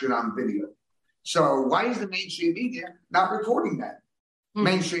captured on video. So why is the mainstream media not reporting that?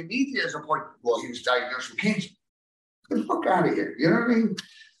 Mainstream media is reporting, well, he was diagnosed with cancer. Get the fuck out of here. You know what I mean?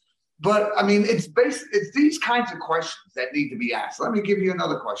 But, it's these kinds of questions that need to be asked. Let me give you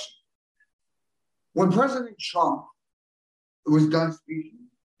another question. When President Trump was done speaking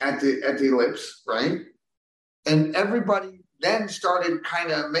at the ellipse, right? And everybody then started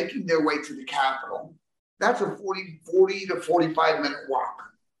kind of making their way to the Capitol. That's a 40 to 45-minute walk.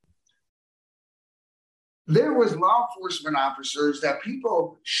 There was law enforcement officers that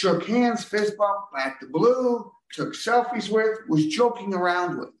people shook hands, fist bump, back the blue, took selfies with, was joking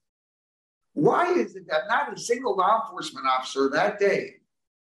around with. Why is it that not a single law enforcement officer that day?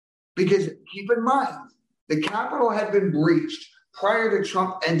 Because keep in mind, the Capitol had been breached prior to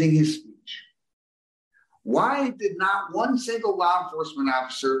Trump ending his speech. Why did not one single law enforcement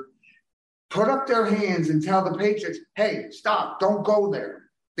officer put up their hands and tell the patriots, hey, stop, don't go there.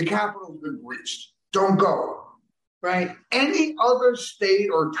 The Capitol's been breached. Don't go. Right? Any other state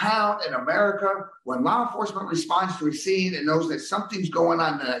or town in America, when law enforcement responds to a scene and knows that something's going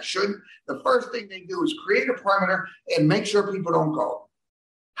on that it shouldn't, the first thing they do is create a perimeter and make sure people don't go.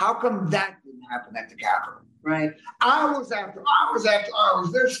 How come that didn't happen at the Capitol? Right. Hours after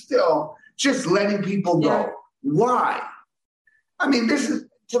hours, they're still just letting people go. Yeah. Why? I mean,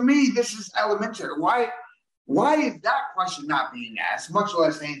 to me, this is elementary. Why is that question not being asked, much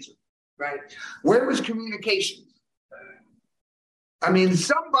less answered? Right. Where was communication? I mean,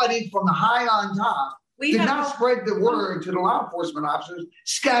 somebody from the high on top did not spread the word to the law enforcement officers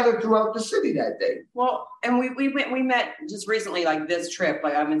scattered throughout the city that day. Well, and we met just recently, like this trip,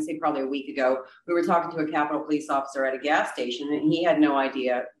 like I'm going to say probably a week ago, we were talking to a Capitol police officer at a gas station, and he had no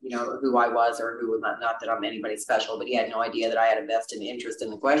idea, who I was or who, not that I'm anybody special, but he had no idea that I had a vested interest in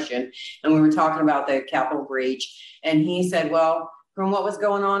the question. And we were talking about the Capitol breach, and he said, well, from what was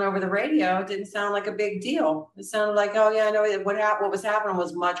going on over the radio, it didn't sound like a big deal. It sounded like, oh yeah, I know what was happening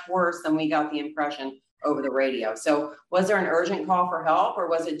was much worse than we got the impression over the radio. So was there an urgent call for help, or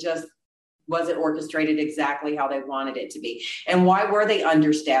was it orchestrated exactly how they wanted it to be? And why were they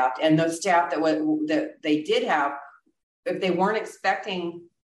understaffed? And the staff that they did have, if they weren't expecting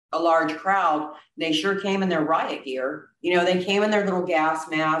a large crowd, they sure came in their riot gear. They came in their little gas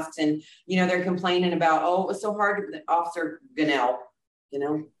masks, and, they're complaining about, it was so hard to, Officer Gunnell,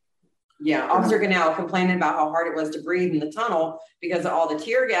 Officer Gunnell complaining about how hard it was to breathe in the tunnel because of all the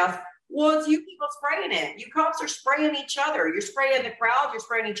tear gas. Well, it's you people spraying it. You cops are spraying each other. You're spraying the crowd. You're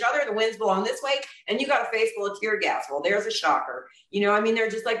spraying each other. The wind's blowing this way, and you got a face full of tear gas. Well, there's a shocker. They're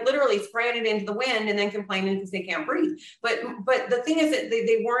just like literally spraying it into the wind and then complaining because they can't breathe. But the thing is that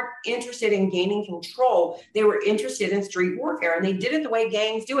they weren't interested in gaining control. They were interested in street warfare, and they did it the way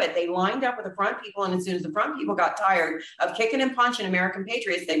gangs do it. They lined up with the front people, and as soon as the front people got tired of kicking and punching American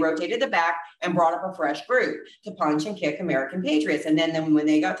patriots, they rotated the back and brought up a fresh group to punch and kick American patriots. And then when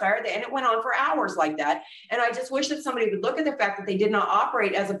they got tired, and it went on for hours like that. And I just wish that somebody would look at the fact that they did not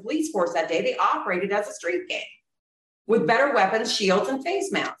operate as a police force that day. They operated as a street gang with better weapons, shields, and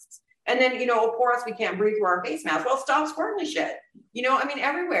face masks. And then, for us, we can't breathe through our face masks. Well, stop squirting the shit.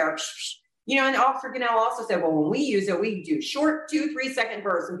 Everywhere. And Officer Gunnell also said, well, when we use it, we do short 2-3 second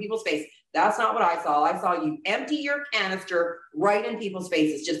bursts in people's face. That's not what I saw. I saw you empty your canister right in people's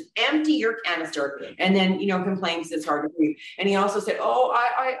faces. Just empty your canister. And then, complain because it's hard to breathe. And he also said,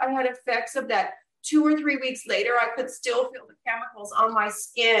 I had effects of that 2 or 3 weeks later. I could still feel the chemicals on my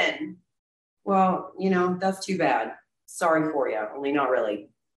skin. Well, that's too bad. Sorry for you, only not really.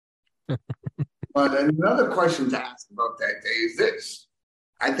 But another question to ask about that day is this.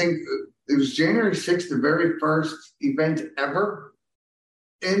 I think it was January 6th, the very first event ever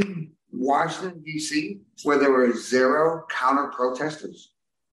in Washington, D.C., where there were 0 counter-protesters.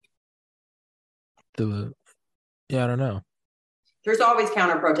 I don't know. There's always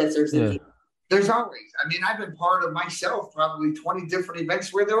counter-protesters. Yeah. There's always. I mean, I've been part of myself probably 20 different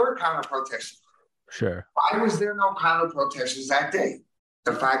events where there were counter-protesters. Sure. Why was there no counter-protesters that day?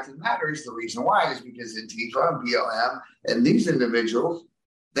 The fact of the matter is the reason why is because Antifa and BLM and these individuals,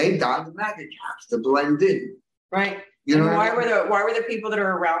 they donned the MAGA caps to blend in. Right. Why were the people that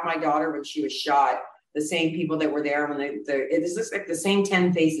are around my daughter when she was shot the same people that were there when it's just like the same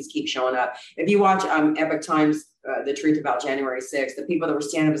 10 faces keep showing up? If you watch Epoch Times, The Truth About January 6th, the people that were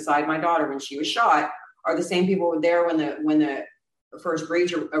standing beside my daughter when she was shot are the same people who were there when the first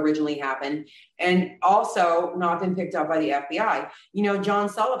breach originally happened, and also not been picked up by the FBI. John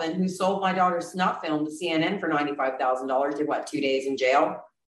Sullivan, who sold my daughter's snuff film to CNN for $95,000, did 2 days in jail?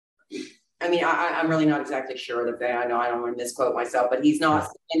 I mean, I'm really not exactly sure of that. I know I don't want to misquote myself, but he's not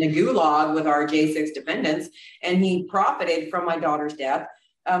in the gulag with our J6 defendants, and he profited from my daughter's death.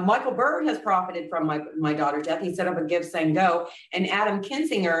 Michael Byrd has profited from my daughter's death. He set up a Give, Send, Go, and Adam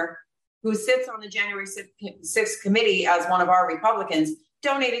Kinzinger, who sits on the January 6th committee as one of our Republicans,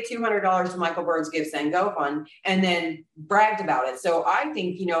 donated $200 to Michael Byrd's Give, Send, Go fund, and then bragged about it. So I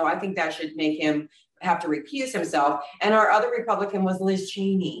think that should make him have to recuse himself. And our other Republican was Liz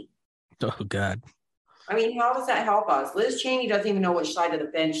Cheney. Oh, God. I mean, how does that help us? Liz Cheney doesn't even know which side of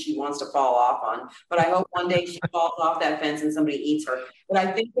the fence she wants to fall off on, but I hope one day she falls off that fence and somebody eats her. But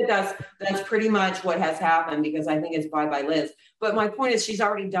I think that's pretty much what has happened, because I think it's bye-bye Liz. But my point is, she's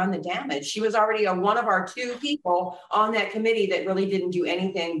already done the damage. She was already one of our 2 people on that committee that really didn't do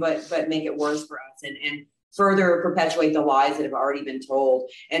anything but make it worse for us and further perpetuate the lies that have already been told.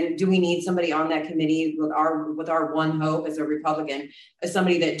 And do we need somebody on that committee with our one hope as a Republican, as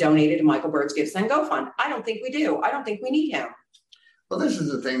somebody that donated to Michael Bird's Gifts and Go Fund? I don't think we do. I don't think we need him. Well, this is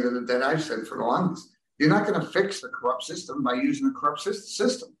the thing that I've said for the longest. You're not going to fix the corrupt system by using a corrupt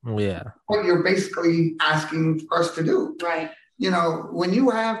system. Yeah. What you're basically asking for us to do. Right. When you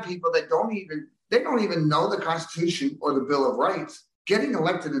have people that don't even know the Constitution or the Bill of Rights getting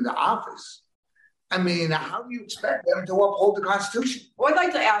elected into office, I mean, how do you expect them to uphold the Constitution? Well, I'd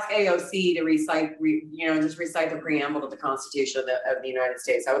like to ask AOC to recite the preamble of the Constitution of the United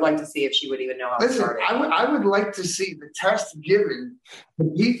States. I would like to see if she would even know how to start it. I would like to see the test given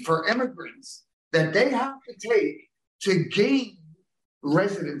for immigrants that they have to take to gain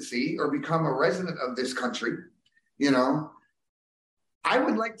residency or become a resident of this country. I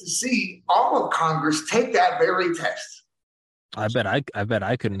would like to see all of Congress take that very test. I bet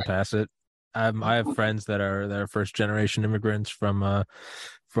I couldn't pass it. I have friends that are first generation immigrants from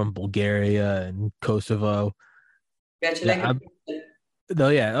Bulgaria and Kosovo. Bet you they could. Oh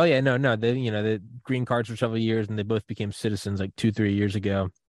yeah, no. They green cards for several years, and they both became citizens like 2-3 years ago.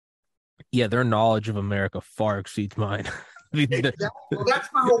 Yeah, their knowledge of America far exceeds mine. Well, that's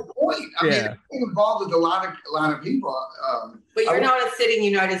my whole point. I mean, I'm involved with a lot of people. But you're not a sitting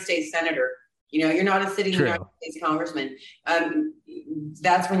United States senator. You're not a sitting United States congressman.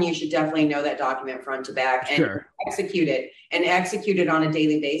 That's when you should definitely know that document front to back and execute it on a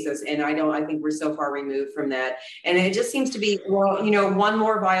daily basis. And I think we're so far removed from that. And it just seems to be, one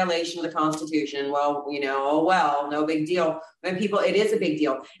more violation of the Constitution. Well, no big deal. But people, it is a big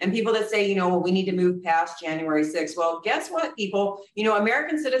deal. And people that say, we need to move past January 6th. Well, guess what, people?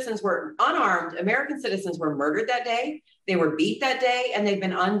 American citizens were unarmed. American citizens were murdered that day. They were beat that day, and they've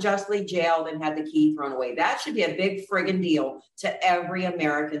been unjustly jailed and had the key thrown away. That should be a big friggin' deal to every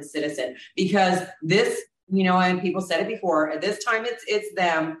American citizen, because this, and people said it before, this time it's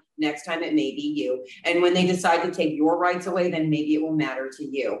them, next time it may be you. And when they decide to take your rights away, then maybe it will matter to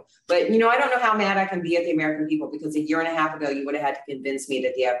you. But, I don't know how mad I can be at the American people, because a year and a half ago, you would have had to convince me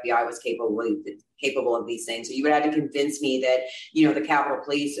that the FBI was capable of these things. So you would have to convince me that, the Capitol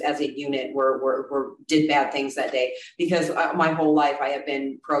Police as a unit did bad things that day, because my whole life I have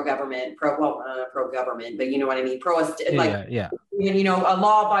been pro-government, but you know what I mean? A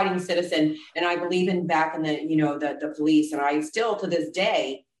law-abiding citizen. And I believe in back in the police. And I still, to this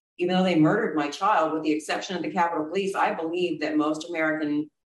day, even though they murdered my child, with the exception of the Capitol Police, I believe that most American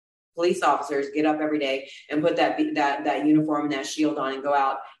police officers get up every day and put that uniform and that shield on and go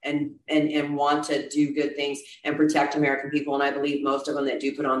out and want to do good things and protect American people. And I believe most of them that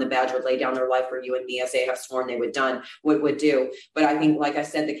do put on the badge would lay down their life for you and me, as they have sworn they would do. But I think, like I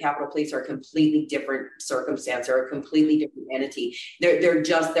said, the Capitol Police are a completely different circumstance, or a completely different entity. They're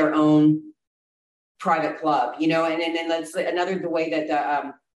just their own private club, and that's the way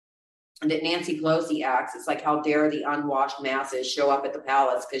that that Nancy Pelosi acts. It's like, how dare the unwashed masses show up at the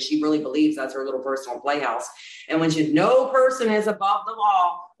palace, because she really believes that's her little personal playhouse. And when no person is above the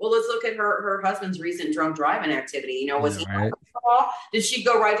law. Well, let's look at her husband's recent drunk driving activity. Was he above the law? Did she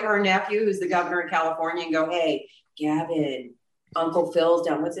go right to her nephew, who's the governor of California, and go, hey, Gavin, Uncle Phil's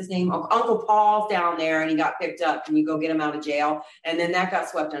down. What's his name? Uncle Paul's down there, and he got picked up. Can you go get him out of jail? And then that got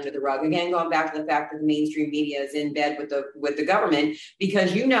swept under the rug. Again, going back to the fact that the mainstream media is in bed with the government,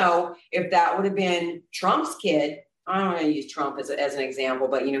 because if that would have been Trump's kid, I don't want to use Trump as an example,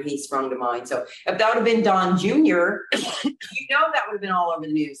 but he sprung to mind. So if that would have been Don Jr., that would have been all over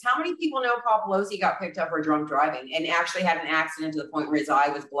the news. How many people know Paul Pelosi got picked up for drunk driving and actually had an accident to the point where his eye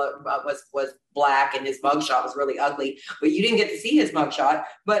was black and his mugshot was really ugly? But you didn't get to see his mugshot.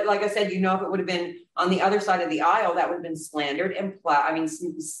 But like I said, if it would have been on the other side of the aisle, that would have been slandered and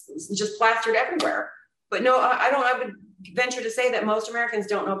just plastered everywhere. But no, I would venture to say that most Americans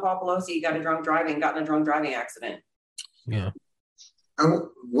don't know Paul Pelosi got in a drunk driving accident. Yeah. And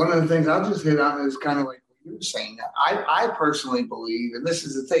one of the things I'll just hit on is kind of like what you were saying. I personally believe, and this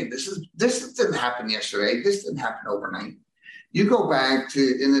is the thing, this didn't happen yesterday. This didn't happen overnight. You go back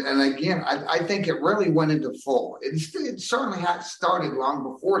to, and again, I think it really went into full. It certainly had started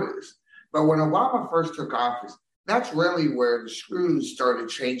long before this. But when Obama first took office, that's really where the screws started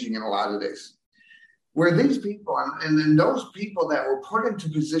changing in a lot of this. Where these people, and then those people that were put into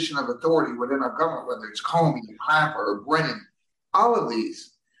position of authority within our government, whether it's Comey, Clapper, or Brennan, all of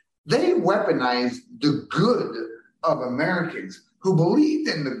these, They weaponized the good of Americans who believed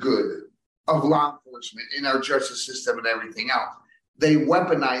in the good of law enforcement, in our justice system and everything else. They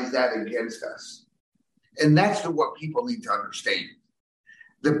weaponized that against us. And that's what people need to understand.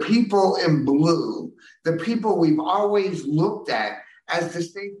 The people in blue, the people we've always looked at as to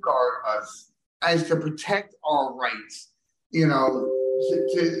safeguard us, as to protect our rights,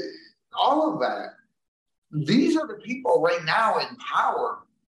 to all of that. These are the people right now in power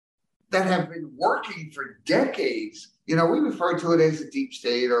that have been working for decades. We refer to it as the deep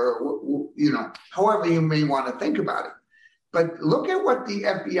state or, however you may want to think about it. But look at what the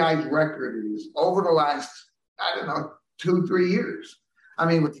FBI's record is over the last, 2-3 years. I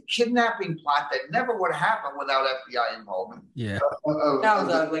mean, with the kidnapping plot that never would have happened without FBI involvement. Yeah. That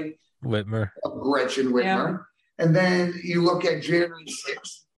was ugly. Whitmer. Gretchen Whitmer. Yeah. And then you look at January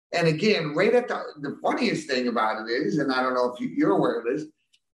 6th. And again, right at the funniest thing about it is, and I don't know if you're aware of this,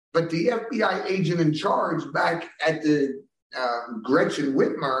 but the FBI agent in charge back at the Gretchen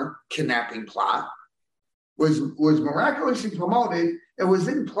Whitmer kidnapping plot was miraculously promoted and was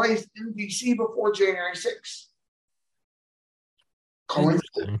in place in D.C. before January 6th.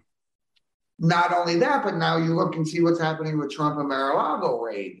 Coincidence. Not only that, but now you look and see what's happening with Trump and Mar-a-Lago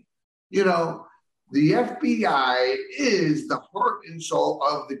raid. The FBI is the heart and soul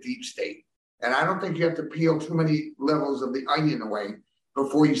of the deep state. And I don't think you have to peel too many levels of the onion away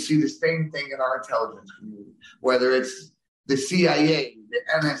before you see the same thing in our intelligence community, whether it's the CIA, the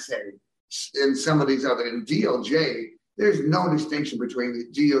NSA, and some of these other, and DOJ. There's no distinction between the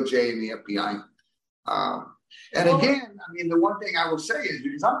DOJ and the FBI. And again, the one thing I will say is,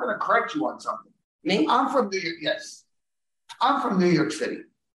 because I'm going to correct you on something. Me? I'm from New York. Yes. I'm from New York City.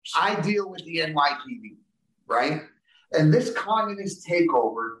 I deal with the NYPD, right? And this communist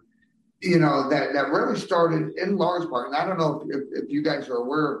takeover, that really started in large part, and I don't know if you guys are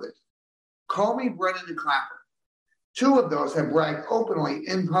aware of this. Comey, Brennan, and Clapper. 2 of those have bragged openly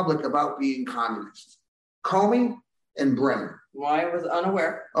in public about being communists. Comey and Brennan. Well, I was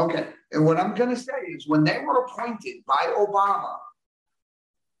unaware. Okay. And what I'm going to say is, when they were appointed by Obama,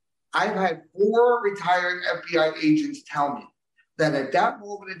 I've had 4 retired FBI agents tell me that at that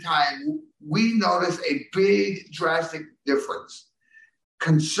moment in time, we noticed a big, drastic difference.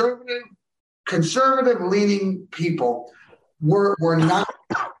 Conservative-leaning people were not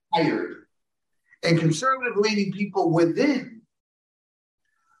hired. And conservative-leaning people within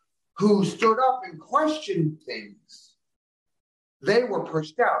who stood up and questioned things, they were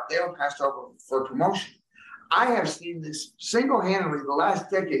pushed out. They were passed over for promotion. I have seen this single-handedly the last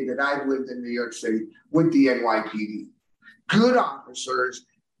decade that I've lived in New York City with the NYPD. Good officers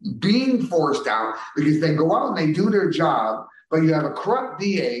being forced out because they go out and they do their job, but you have a corrupt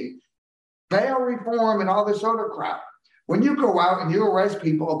DA, bail reform, and all this other crap. When you go out and you arrest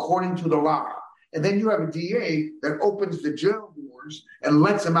people according to the law, and then you have a DA that opens the jail doors and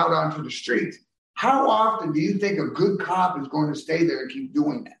lets them out onto the streets, how often do you think a good cop is going to stay there and keep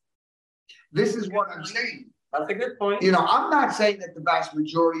doing that? This is what I'm saying. That's a good point. I'm not saying that the vast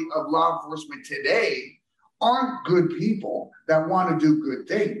majority of law enforcement today aren't good people that want to do good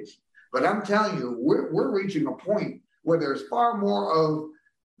things. But I'm telling you, we're reaching a point where there's far more of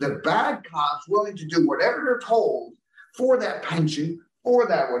the bad cops willing to do whatever they're told for that pension, for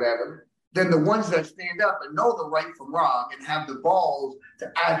that whatever, than the ones that stand up and know the right from wrong and have the balls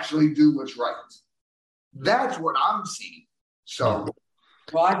to actually do what's right. That's what I'm seeing. So,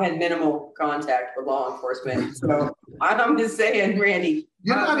 well, I've had minimal contact with law enforcement, so I'm just saying, Randy,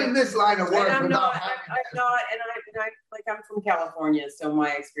 you're not in this line of work. I'm not, I'm from California, so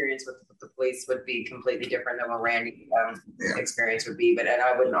my experience with the police would be completely different than what Randy's experience would be. And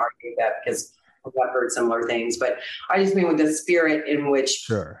I wouldn't argue that because I've heard similar things. But I just mean with the spirit in which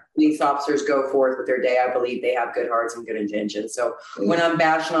police officers go forth with their day, I believe they have good hearts and good intentions. So when I'm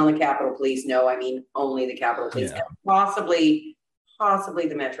bashing on the Capitol Police, no, I mean only the Capitol Police, and possibly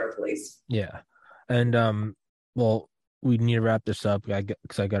the Metro Police. Yeah, and well, we need to wrap this up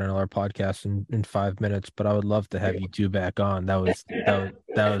because I got another podcast in 5 minutes. But I would love to have you 2 back on. That was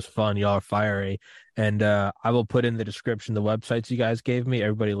fun. Y'all are fiery, and I will put in the description the websites you guys gave me.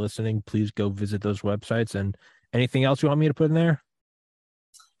 Everybody listening, please go visit those websites. And anything else you want me to put in there?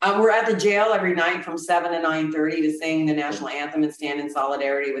 We're at the jail every night from 7 to 9:30 to sing the national anthem and stand in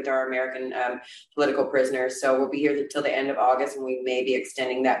solidarity with our American political prisoners. So we'll be here till the end of August, and we may be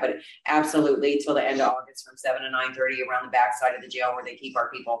extending that, but absolutely till the end of August from 7 to 9:30 around the backside of the jail where they keep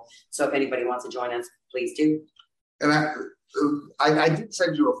our people. So if anybody wants to join us, please do. And I did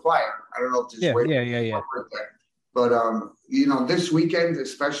send you a flyer. I don't know if this yeah. But this weekend,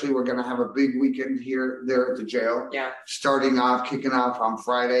 especially, we're going to have a big weekend there at the jail. Yeah. Kicking off on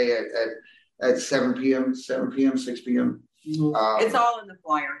Friday at 7 p.m., 6 p.m. Mm-hmm. It's all in the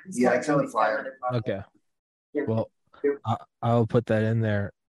flyer. It's in the flyer. Okay. Yeah. Well, I'll put that in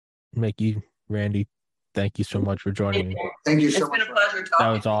there. Micki, Randy, thank you so much for joining me. Thank you so much. It's been a pleasure talking.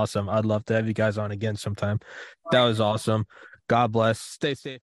 That was awesome. I'd love to have you guys on again sometime. That was awesome. God bless. Stay safe.